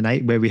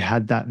 2008 where we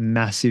had that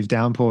massive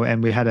downpour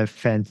and we had a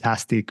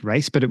fantastic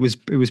race, but it was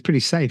pretty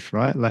safe,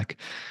 right? Like,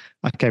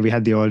 okay, we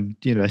had the odd,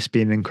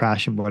 spin and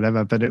crash and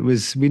whatever, but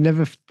we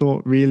never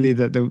thought really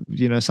that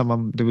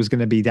there was going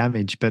to be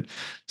damage. But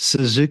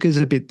Suzuka's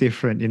a bit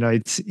different.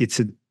 It's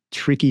a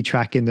tricky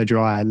track in the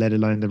dry, let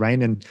alone the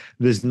rain, and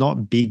there's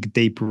not big,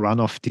 deep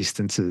runoff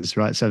distances,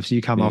 right? So if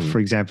you come off, for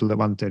example, at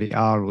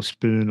 130R or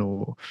Spoon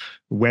or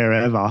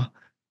wherever,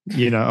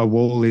 a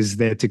wall is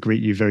there to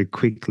greet you very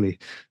quickly.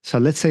 So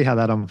let's see how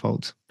that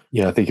unfolds.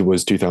 Yeah, I think it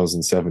was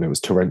 2007. It was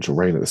torrential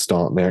rain at the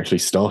start, and they actually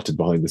started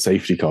behind the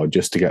safety car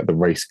just to get the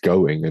race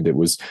going. And it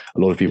was, a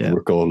lot of people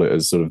recall it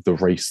as sort of the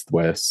race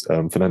where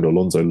Fernando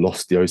Alonso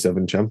lost the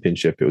 07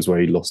 championship. It was where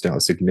he lost out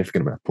a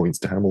significant amount of points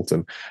to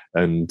Hamilton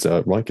and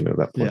Raikkonen at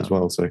that point as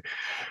well. So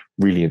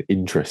really an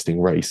interesting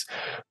race.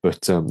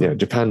 But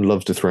Japan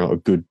loves to throw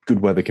out good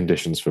weather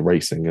conditions for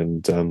racing.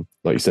 And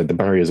like you said, the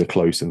barriers are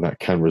close, and that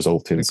can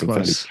result in some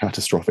fairly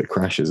catastrophic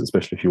crashes,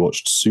 especially if you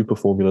watched Super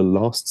Formula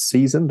last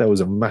season. There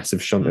was a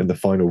massive shunt in the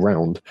final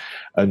round,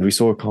 and we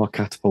saw a car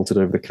catapulted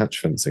over the catch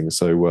fencing.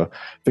 So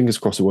fingers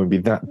crossed it won't be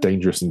that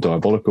dangerous and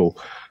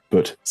diabolical,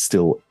 but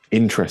still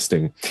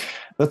interesting.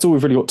 That's all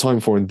we've really got time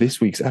for in this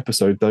week's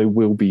episode, though.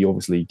 We'll be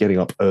obviously getting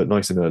up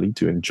nice and early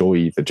to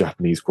enjoy the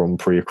Japanese Grand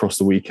Prix across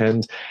the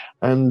weekend.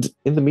 And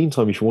in the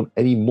meantime, if you want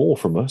any more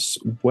from us,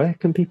 where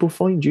can people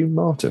find you,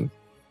 Martin?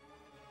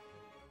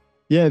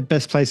 Yeah,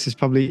 best place is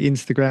probably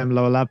Instagram,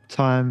 Lower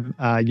Laptime,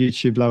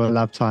 YouTube, Lower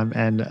Laptime,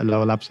 and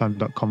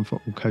lowerlaptime.com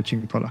for all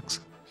coaching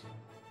products.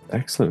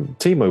 Excellent.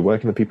 Thiemo, where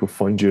can the people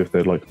find you if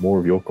they'd like more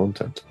of your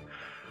content?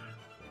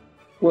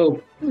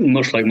 Well,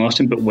 much like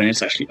Martin, but when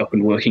it's actually up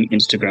and working,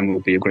 Instagram will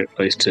be a great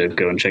place to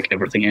go and check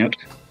everything out.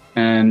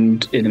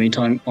 And in the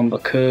meantime, on the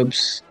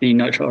Kerbs, the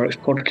Nitro RX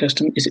podcast,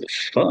 and is it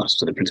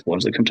fast are the principal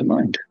ones that come to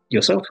mind?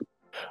 Yourself?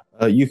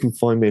 You can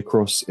find me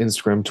across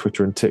Instagram,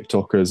 Twitter, and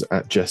TikTok as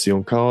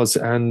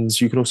 @JesseOnCars, and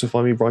you can also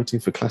find me writing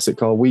for Classic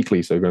Car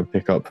Weekly. So go and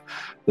pick up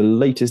the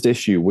latest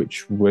issue,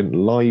 which went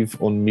live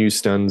on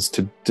newsstands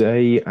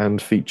today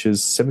and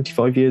features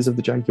 75 years of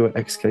the Jaguar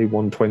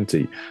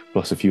XK120,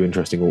 plus a few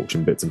interesting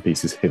auction bits and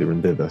pieces hither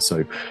and thither.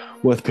 So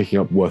worth picking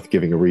up, worth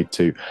giving a read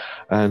to.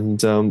 And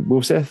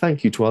we'll say a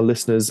thank you to our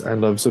listeners,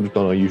 and I've sort of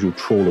done our usual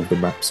trawl of the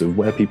maps of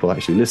where people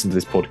actually listen to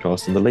this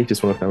podcast, and the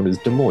latest one I found is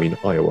Des Moines,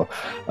 Iowa.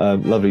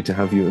 Lovely to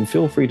have you, and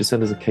feel free to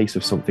send us a case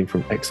of something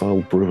from Exile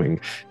Brewing.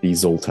 The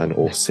Zoltan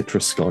or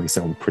Citrus Sky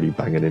sound pretty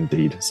banging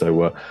indeed,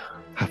 so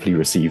happily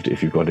received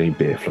if you've got any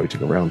beer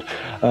floating around.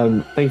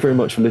 Thank you very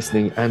much for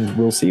listening, and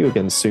we'll see you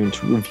again soon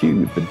to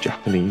review the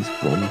Japanese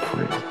Grand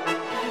Prix.